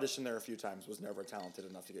 Nice. I auditioned there a few times, was never talented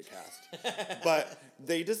enough to get cast. But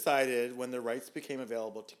they decided when the rights became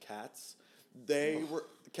available to Cats,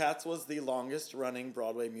 Cats was the longest running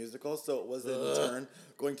Broadway musical, so it was in turn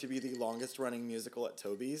going to be the longest running musical at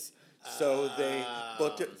Toby's. So they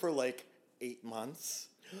booked it for like 8 months,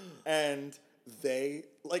 and the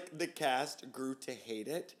cast grew to hate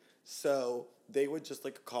it. So they would just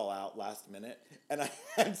like call out last minute, and I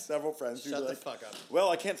had several friends who were like, fuck up. well,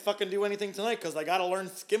 I can't fucking do anything tonight because I gotta learn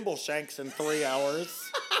Skimble Shanks in 3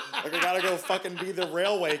 hours. Like, I gotta go fucking be the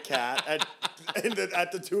railway cat at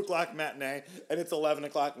the 2 o'clock matinee, and it's 11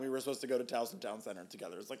 o'clock, and we were supposed to go to Towson Town Center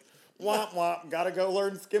together. It's like, womp womp, gotta go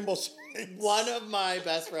learn Skimble Shanks. One of my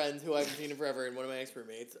best friends, who I haven't seen in forever, and one of my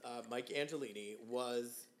ex-roommates, Mike Angelini,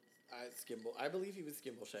 was Skimble. I believe he was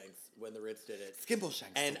Skimble Shanks when the Ritz did it. Skimble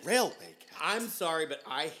Shanks, and the railway cat. I'm sorry, but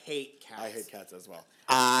I hate cats. I hate cats as well.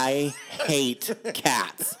 I hate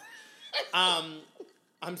cats.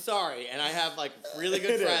 I'm sorry, and I have like really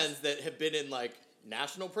good friends that have been in like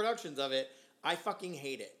national productions of it. I fucking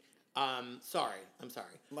hate it. Sorry. I'm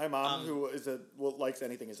sorry. My mom, who likes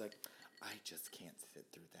anything, is like, I just can't sit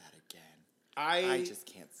through that again. I just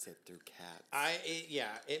can't sit through cats.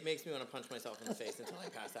 It makes me want to punch myself in the face until I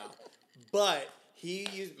pass out. But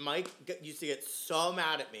Mike used to get so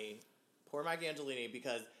mad at me, poor Mike Angelini,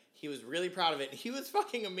 because he was really proud of it. He was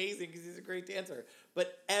fucking amazing because he's a great dancer.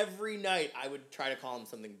 But every night I would try to call him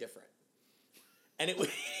something different. And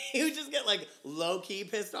he would just get like low-key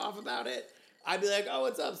pissed off about it. I'd be like, oh,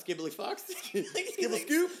 what's up, Skibbly Fox? Skibble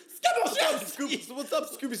Scoop? What's up,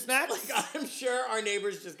 Scooby Snacks? Like, I'm sure our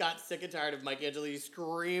neighbors just got sick and tired of Mike Angelini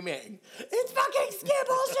screaming, it's fucking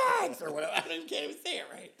Skibble Shanks! Or whatever. I can't even say it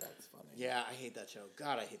right. That's funny. Yeah, I hate that show.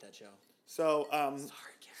 God, I hate that show. So, Sorry,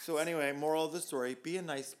 cats. So anyway, moral of the story: be a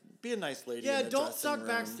nice lady. Yeah, in the don't suck room.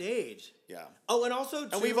 Backstage. Yeah. Oh, and also,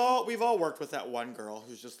 and we've all worked with that one girl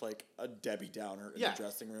who's just like a Debbie Downer in the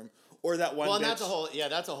dressing room, or that one. Well, and bitch,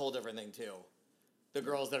 that's a whole different thing too. The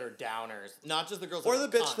girls that are downers, not just the girls. Or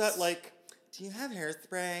that the are bitch cunts. that like, do you have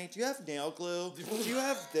hairspray? Do you have nail glue? Do you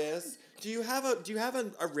have this? Do you have a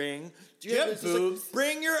ring? Do you have boobs? Like,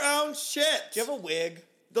 bring your own shit. Do you have a wig?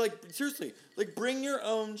 Like, seriously, like, bring your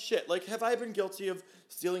own shit. Like, have I been guilty of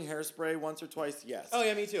stealing hairspray once or twice? Yes. Oh,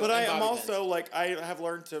 yeah, me too. But And I am bobby also, pins. like, I have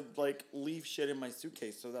learned to, like, leave shit in my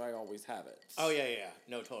suitcase so that I always have it. Oh, yeah.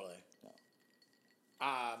 No, totally. No.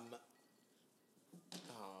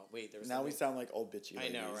 Wait, there was Now something. we sound like old bitchy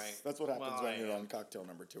ladies. I know, right? That's what happens Well, when you're on cocktail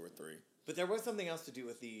number 2 or 3. But there was something else to do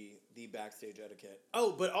with the backstage etiquette.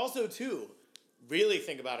 Oh, but also, too, really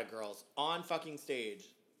think about it, girls. On fucking stage,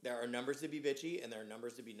 there are numbers to be bitchy and there are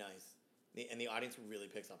numbers to be nice. And the audience really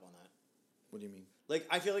picks up on that. What do you mean? Like,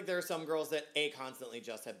 I feel like there are some girls that, constantly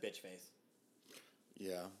just have bitch face.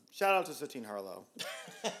 Yeah. Shout out to Satine Harlow.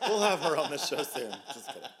 We'll have her on this show soon. Just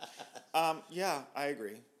kidding. Yeah, I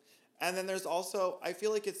agree. And then there's also, I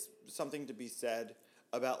feel like it's something to be said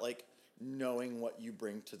about, like, knowing what you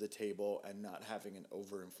bring to the table and not having an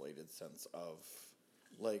overinflated sense of,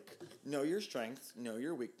 like, know your strengths, know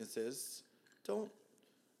your weaknesses. Don't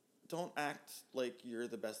act like you're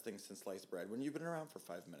the best thing since sliced bread when you've been around for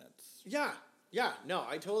 5 minutes. Yeah. Yeah. No,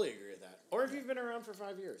 I totally agree with that. Or if you've been around for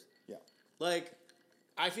 5 years. Yeah. Like,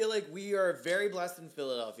 I feel like we are very blessed in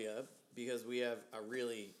Philadelphia because we have a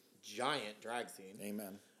really giant drag scene.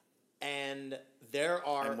 Amen. And there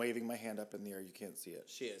are... I'm waving my hand up in the air. You can't see it.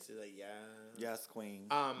 She is. She's like, yeah. Yes, queen.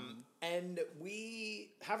 And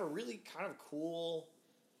we have a really kind of cool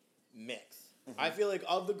mix. Mm-hmm. I feel like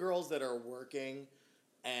of the girls that are working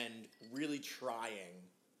and really trying,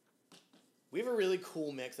 we have a really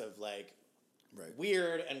cool mix of, like,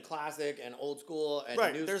 weird and classic and old school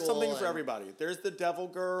and new There's school. Something for everybody. There's the devil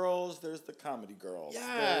girls. There's the comedy girls.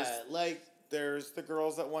 Yeah. There's the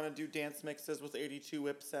girls that want to do dance mixes with 82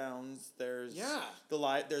 whip sounds. There's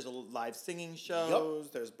there's live singing shows.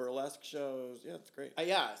 Yep. There's burlesque shows. Yeah, it's great.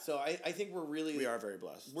 So I think we are very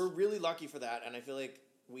blessed. We're really lucky for that, and I feel like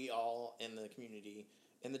we all in the community,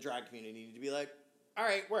 in the drag community, need to be like, all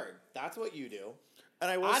right, word. That's what you do. And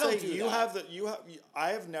I will say I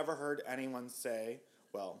have never heard anyone say,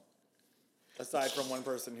 well, aside from one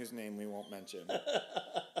person whose name we won't mention,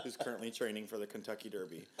 who's currently training for the Kentucky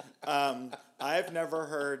Derby. I've never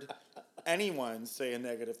heard anyone say a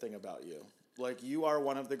negative thing about you. Like, you are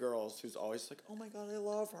one of the girls who's always like, oh my God, I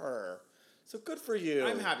love her. So good for you.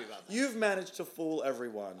 I'm happy about that. You've managed to fool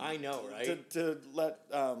everyone. I know, right? To let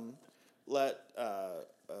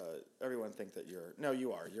everyone think that you're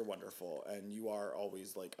wonderful, and you are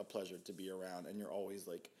always, like, a pleasure to be around, and you're always,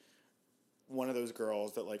 like, one of those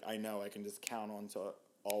girls that, like, I know I can just count on to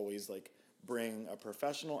always, like, bring a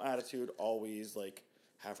professional attitude, always, like,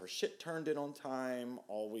 have her shit turned in on time,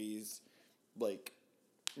 always, like,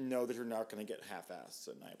 know that you're not going to get half-assed,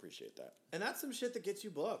 and I appreciate that. And that's some shit that gets you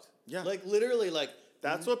booked. Yeah. Like, literally, like...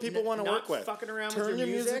 That's what people want to work with. Not fucking around Turn with your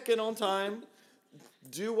music in on time.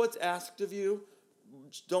 Do what's asked of you.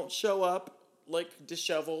 Don't show up, like,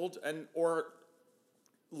 disheveled or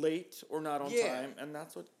late or not on time. And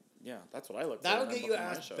that's what I look for. That'll get you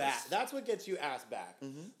asked back. That's what gets you asked back.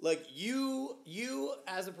 Mm-hmm. Like, you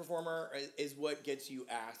as a performer is what gets you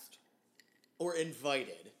asked or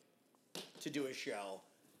invited to do a show.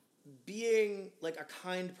 Being, like, a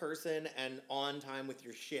kind person and on time with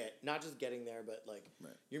your shit, not just getting there, but, like,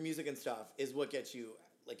 your music and stuff is what gets you,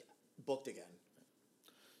 like, booked again.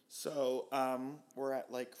 So, we're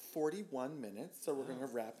at, like, 41 minutes, so we're going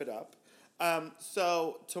to wrap it up.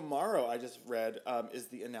 So, tomorrow, I just read, is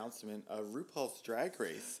the announcement of RuPaul's Drag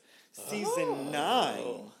Race Season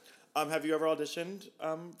 9. Have you ever auditioned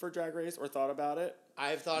for Drag Race or thought about it?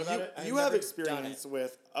 I've thought about it. You have experience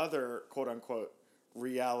with other, quote-unquote,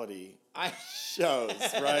 reality shows,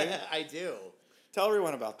 right? I do. Tell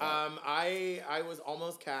everyone about that. I was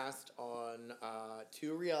almost cast on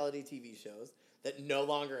 2 reality TV shows that no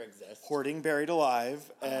longer exist. Hoarding Buried Alive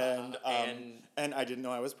and I Didn't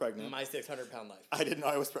Know I Was Pregnant. My 600-pound life. I Didn't Know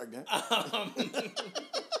I Was Pregnant.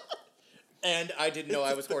 And I didn't know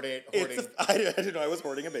I was hoarding. I didn't know I was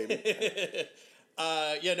hoarding a baby.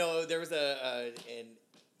 There was an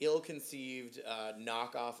ill-conceived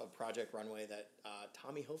knockoff of Project Runway that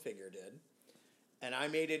Tommy Hilfiger did. And I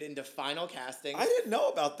made it into final casting. I didn't know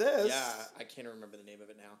about this. Yeah, I can't remember the name of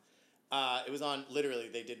it now. It was on, literally,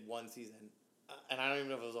 they did 1 season. And I don't even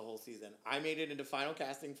know if it was a whole season. I made it into final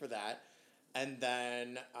casting for that. And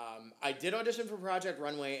then I did audition for Project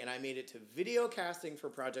Runway, and I made it to video casting for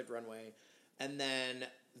Project Runway. And then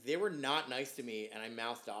they were not nice to me, and I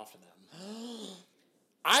mouthed off to them.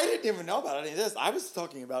 I didn't even know about any of this. I was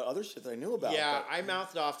talking about other shit that I knew about. Yeah, I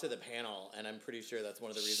mouthed off to the panel, and I'm pretty sure that's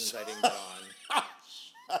one of the reasons I didn't get on.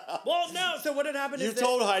 Well, no, so what had happened is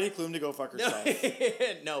told Heidi Klum to go fuck herself.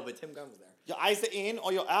 No, but Tim Gunn was there. Your eyes are in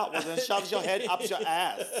or you're out. Well, then shoves your head up your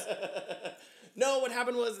ass. No, what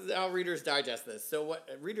happened was I'll Reader's Digest this. So what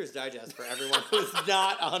Reader's Digest, for everyone who's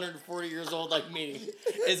not 140 years old like me,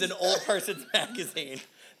 is an old person's magazine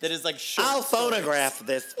that is like short I'll stories. phonograph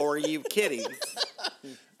this for you kitties.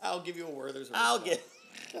 I'll give you a Werther's. I'll give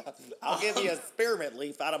you a spearmint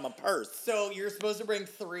leaf out of my purse. So you're supposed to bring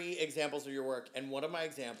 3 examples of your work, and one of my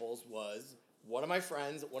examples was one of my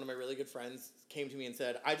really good friends, came to me and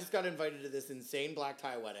said, I just got invited to this insane black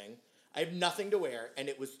tie wedding. I have nothing to wear, and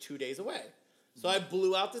it was 2 days away. So I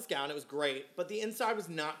blew out this gown. It was great, but the inside was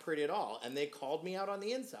not pretty at all. And they called me out on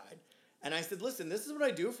the inside. And I said, listen, this is what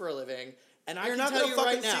I do for a living, and I can tell you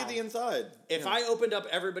right now, see the inside. if I opened up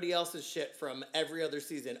everybody else's shit from every other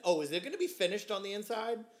season, is it going to be finished on the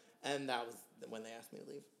inside? And that was when they asked me to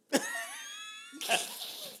leave.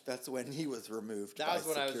 That's when he was removed. That was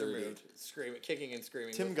when I was removed, kicking and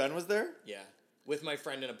screaming. Tim Gunn was there? Yeah, with my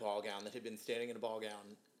friend in a ball gown that had been standing in a ball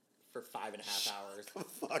gown for 5.5 hours.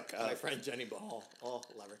 Fuck up. My friend Jenny Ball. Oh,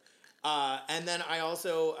 love her. And then I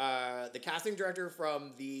also, the casting director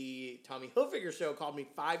from the Tommy Hilfiger show called me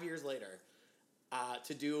 5 years later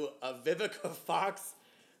to do a Vivica Fox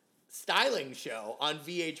styling show on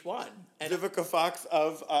VH1. And Vivica Fox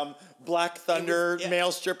of Black Thunder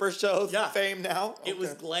male stripper shows fame now? It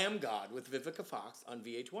was Glam God with Vivica Fox on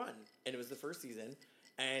VH1. And it was the first season.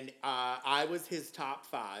 And I was his top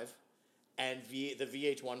 5. And the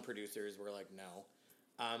VH1 producers were like, no.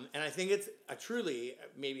 And I think it's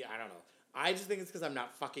maybe, I don't know. I just think it's because I'm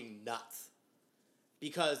not fucking nuts.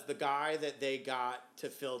 Because the guy that they got to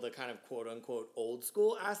fill the kind of quote-unquote old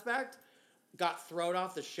school aspect got thrown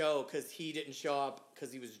off the show because he didn't show up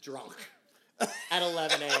because he was drunk at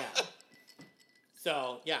 11 a.m.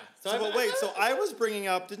 So, yeah. So I was bringing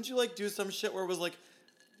up, didn't you, do some shit where it was,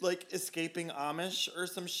 escaping Amish or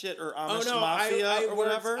some shit, or Amish Mafia or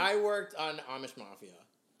whatever? I worked on Amish Mafia.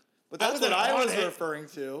 But that's what I was referring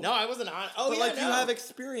to. No, I wasn't on. Oh, but, you have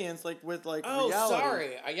experience, with, reality. Oh,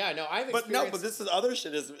 sorry. Yeah, no, I've experienced. But this other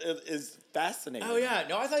shit is fascinating. Oh, yeah.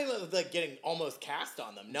 No, I thought you were, getting almost cast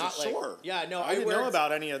on them. Not, Sure. Yeah, no, I didn't know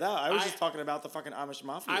about any of that. I was just talking about the fucking Amish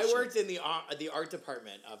Mafia I worked in the art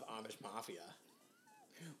department of Amish Mafia.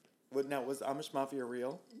 Now, was Amish Mafia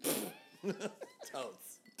real?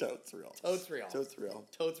 Totes. Totes real. Totes real. Totes real.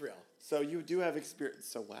 Totes real. So you do have experience.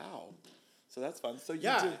 So, wow. So that's fun. So you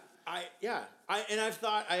do. I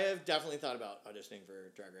have definitely thought about auditioning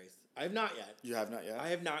for Drag Race. I have not yet. You have not yet? I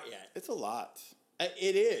have not yet. It's a lot.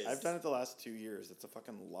 It is. I've done it the last 2 years. It's a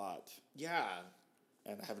fucking lot. Yeah.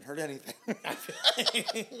 And I haven't heard anything.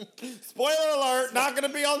 Spoiler alert, not going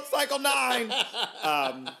to be on Cycle 9.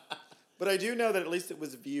 But I do know that at least it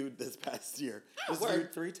was viewed this past year. It was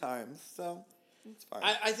viewed 3 times, so it's fine.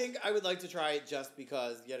 I think I would like to try it just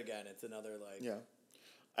because, yet again, it's another, Yeah.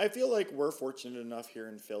 I feel like we're fortunate enough here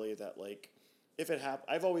in Philly that, if it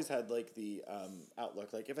I've always had, the outlook,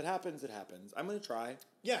 if it happens, it happens. I'm going to try.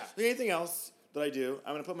 Yeah. Anything else that I do,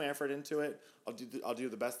 I'm going to put my effort into it. I'll do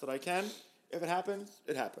the best that I can. If it happens,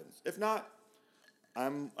 it happens. If not,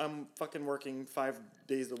 I'm fucking working 5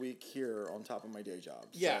 days a week here on top of my day job.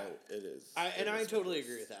 Yeah. So it is. I totally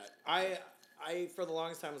agree with that. I for the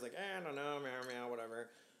longest time was like, I don't know, meow, whatever.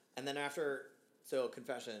 And then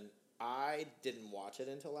confession, I didn't watch it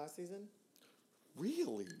until last season.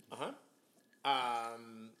 Really? Uh-huh.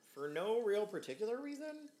 For no real particular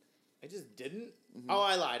reason. I just didn't. Mm-hmm. Oh,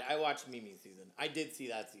 I lied. I watched Mimi's season. I did see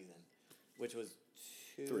that season, which was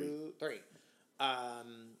 3.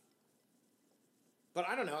 But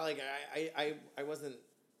I don't know. I wasn't.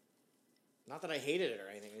 Not that I hated it or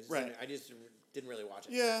anything. I just didn't really watch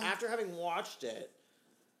it. Yeah. After having watched it,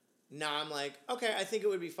 now I'm like, okay, I think it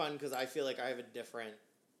would be fun because I feel like I have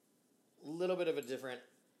little bit of a different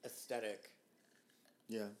aesthetic.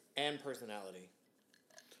 Yeah. And personality.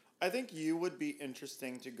 I think you would be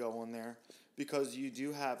interesting to go in there because you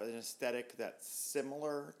do have an aesthetic that's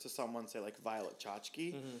similar to someone, say, like Violet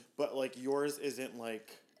Chachki, mm-hmm. but, yours isn't,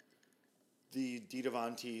 the Dita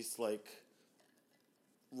Von Teese,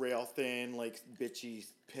 rail thin, bitchy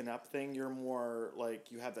pinup thing. You're more,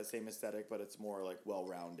 you have that same aesthetic, but it's more,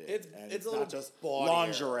 well-rounded. It's not just bawdier.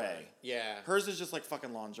 lingerie. Yeah. Hers is just,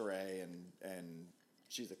 fucking lingerie, and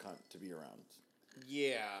she's a cunt to be around.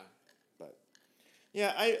 Yeah. But,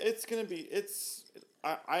 yeah,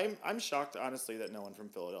 I'm shocked, honestly, that no one from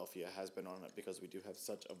Philadelphia has been on it because we do have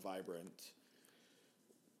such a vibrant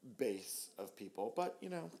base of people. But,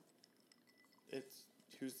 it's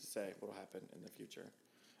who's to say what'll happen in the future.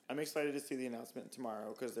 I'm excited to see the announcement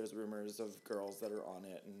tomorrow because there's rumors of girls that are on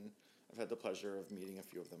it, and I've had the pleasure of meeting a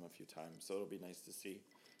few of them a few times, so it'll be nice to see.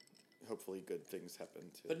 Hopefully good things happen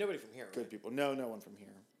to But nobody from here, good right? people. No one from here.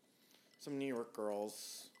 Some New York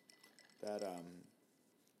girls that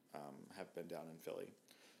have been down in Philly.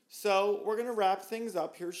 So we're going to wrap things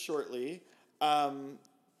up here shortly.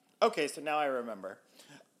 Okay, so now I remember.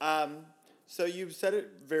 So you said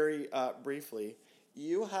it very briefly.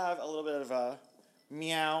 You have a little bit of a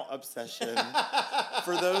meow obsession.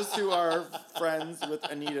 For those who are friends with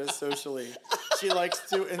Anita socially, she likes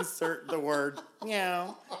to insert the word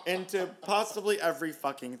meow into possibly every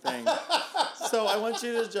fucking thing. So I want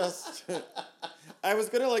you to just... I was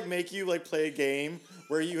gonna like make you like play a game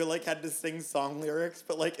where you like had to sing song lyrics,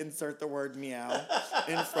 but like insert the word meow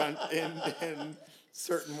in front in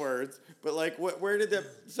certain words. But like where did that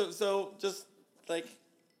so just like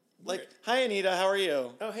hi Anita, how are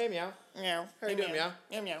you? Oh, hey, Meow. Meow. How are you doing, Meow?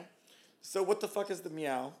 Meow meow. So what the fuck is the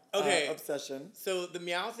meow obsession? So the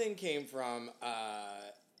Meow thing came from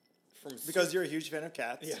Because you're a huge fan of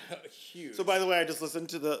cats. Yeah, huge. So by the way, I just listened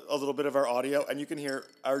to a little bit of our audio, and you can hear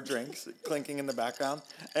our drinks clinking in the background.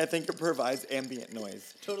 And I think it provides ambient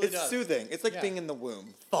noise. Totally it's does. soothing. It's like being in the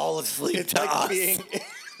womb. Fall asleep It's to like us. being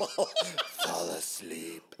fall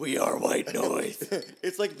asleep. We are white noise.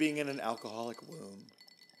 It's like being in an alcoholic womb.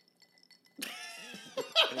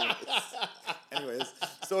 Anyways,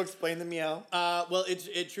 so explain the meow. Well,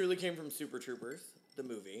 it truly came from Super Troopers, the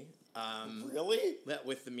movie. Really?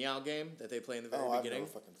 With the Meow game that they play in the very I've beginning.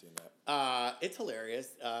 never fucking seen that. It's hilarious.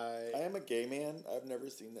 I am a gay man. I've never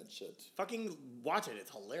seen that shit. Fucking watch it.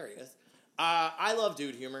 It's hilarious. I love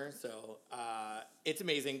dude humor, so it's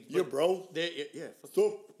amazing. Yeah, bro. Yeah, fuck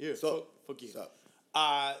Sup? yeah, Sup? fuck you. Sup?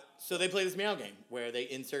 So they play this Meow game where they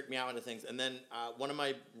insert meow into things, and then one of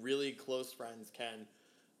my really close friends, Ken,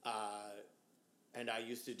 and I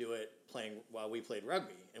used to do it while we played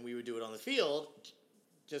rugby, and we would do it on the field,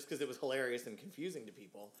 just because it was hilarious and confusing to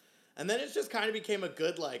people, and then it just kind of became a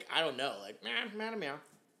good I don't know meow meow meow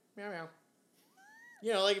meow meow.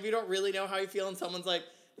 You know, if you don't really know how you feel, and someone's like,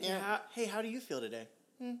 yeah, hey, how do you feel today?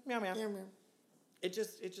 Meow meow. Meow meow. It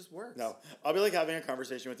just works. No, I'll be like having a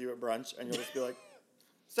conversation with you at brunch, and you'll just be like,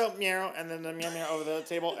 so meow, and then the meow meow over the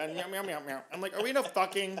table, and meow meow meow meow. I'm like, are we in a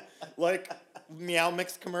fucking meow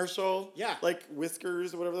mix commercial? Yeah. Like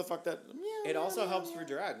Whiskers or whatever the fuck that. Meow, It meow, also meow, helps meow. for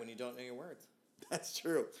drag when you don't know your words. That's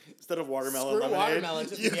true. Instead of watermelon Screw lemonade, watermelon,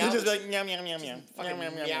 just you meow. can just be like meow meow meow meow. Fucking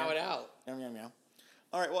meow meow meow it out. Meow meow meow.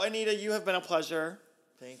 All right. Well, Anita, you have been a pleasure.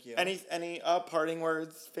 Thank you. Any parting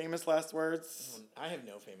words? Famous last words? I have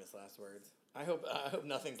no famous last words. I hope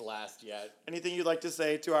nothing's last yet. Anything you'd like to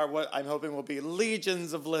say to our what I'm hoping will be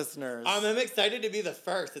legions of listeners? I'm excited to be the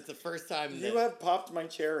first. It's the first time You have popped my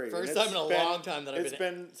cherry. First time in a long time that I've It's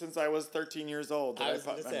been since I was 13 years old. That I was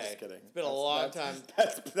I'm gonna say, just kidding. it's been a long time.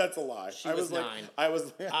 That's a lie. She I was like, 9. I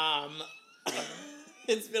was.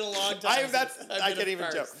 It's been a long time. I can't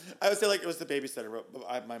even joke. I would say it was the babysitter,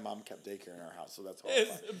 but my mom kept daycare in our house, so that's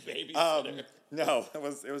horrifying. It's a babysitter. No, it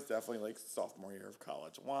was definitely sophomore year of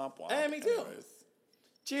college. Womp womp. Hey, me too. Anyways.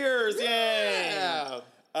 Cheers! Yeah.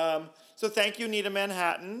 Yay! So thank you, Nita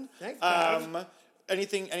Manhattan. Thanks, Bev.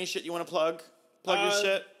 Any shit you want to plug? Plug your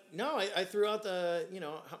shit. No, I threw out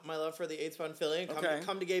my love for the AIDS Fun Philly.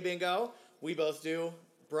 Come to Gay Bingo. We both do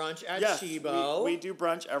brunch at Chibo. We do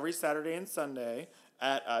brunch every Saturday and Sunday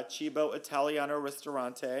at Chibo Italiano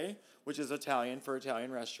Ristorante, which is Italian for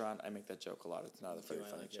Italian restaurant. I make that joke a lot. It's not a very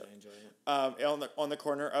funny joke. I enjoy it. On the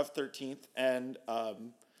corner of 13th and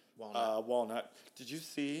Walnut. Did you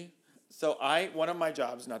see? So one of my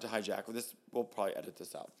jobs, not to hijack, we'll probably edit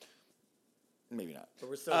this out. Maybe not. But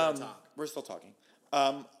we're still going to talk. We're still talking.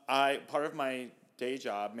 Part of my day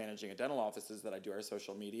job managing a dental office is that I do our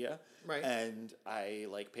social media. Right. And I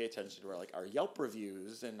pay attention to our Yelp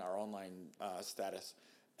reviews and our online status.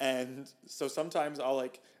 And so sometimes I'll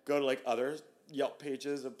go to other Yelp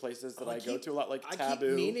pages of places that I go to a lot, like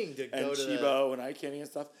Taboo keep meaning to and go to Chibo and iCandy and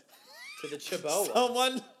stuff. To the Chibo.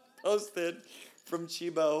 Someone posted from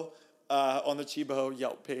Chibo on the Chibo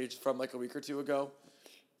Yelp page from a week or two ago.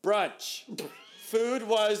 Brunch. Food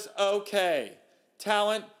was okay.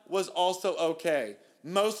 Talent was also okay.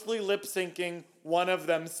 Mostly lip syncing. One of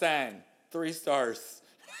them sang. 3 stars.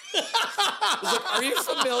 I was are you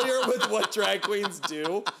familiar with what drag queens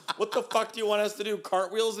do? What the fuck do you want us to do?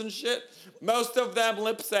 Cartwheels and shit? Most of them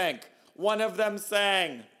lip sync. One of them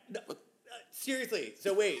sang. No, seriously.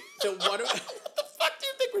 So wait. So what? What the fuck do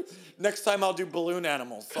you think? Next time I'll do balloon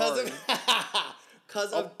animals. Sorry.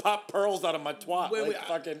 I'll pop pearls out of my twat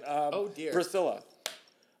oh dear. Priscilla.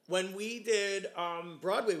 When we did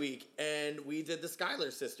Broadway Week and we did the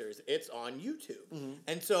Schuyler Sisters, it's on YouTube. Mm-hmm.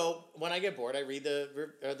 And so when I get bored, I read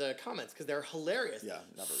the comments because they're hilarious. Yeah,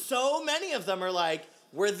 never. So many of them are like,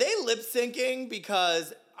 were they lip syncing?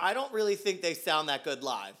 Because I don't really think they sound that good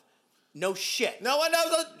live. No shit. No one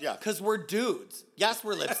knows. Yeah. Because we're dudes. Yes,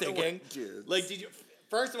 we're lip syncing. Dudes. Did you?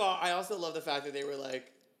 First of all, I also love the fact that they were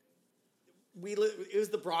like, it was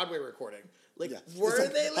the Broadway recording. Were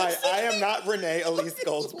they lip syncing? Hi, I am not Renee Elise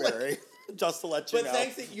Goldsberry. Just to let you know. But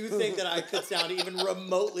thanks that you think that I could sound even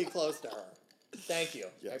remotely close to her. Thank you. I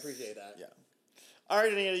Yes. appreciate that. Yeah. All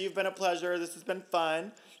right, Anita, you've been a pleasure. This has been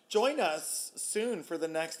fun. Join us soon for the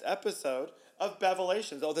next episode of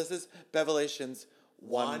Bevelations. Oh, this is Bevelations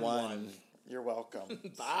 1-1. You're welcome.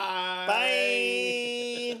 Bye.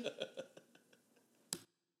 Bye.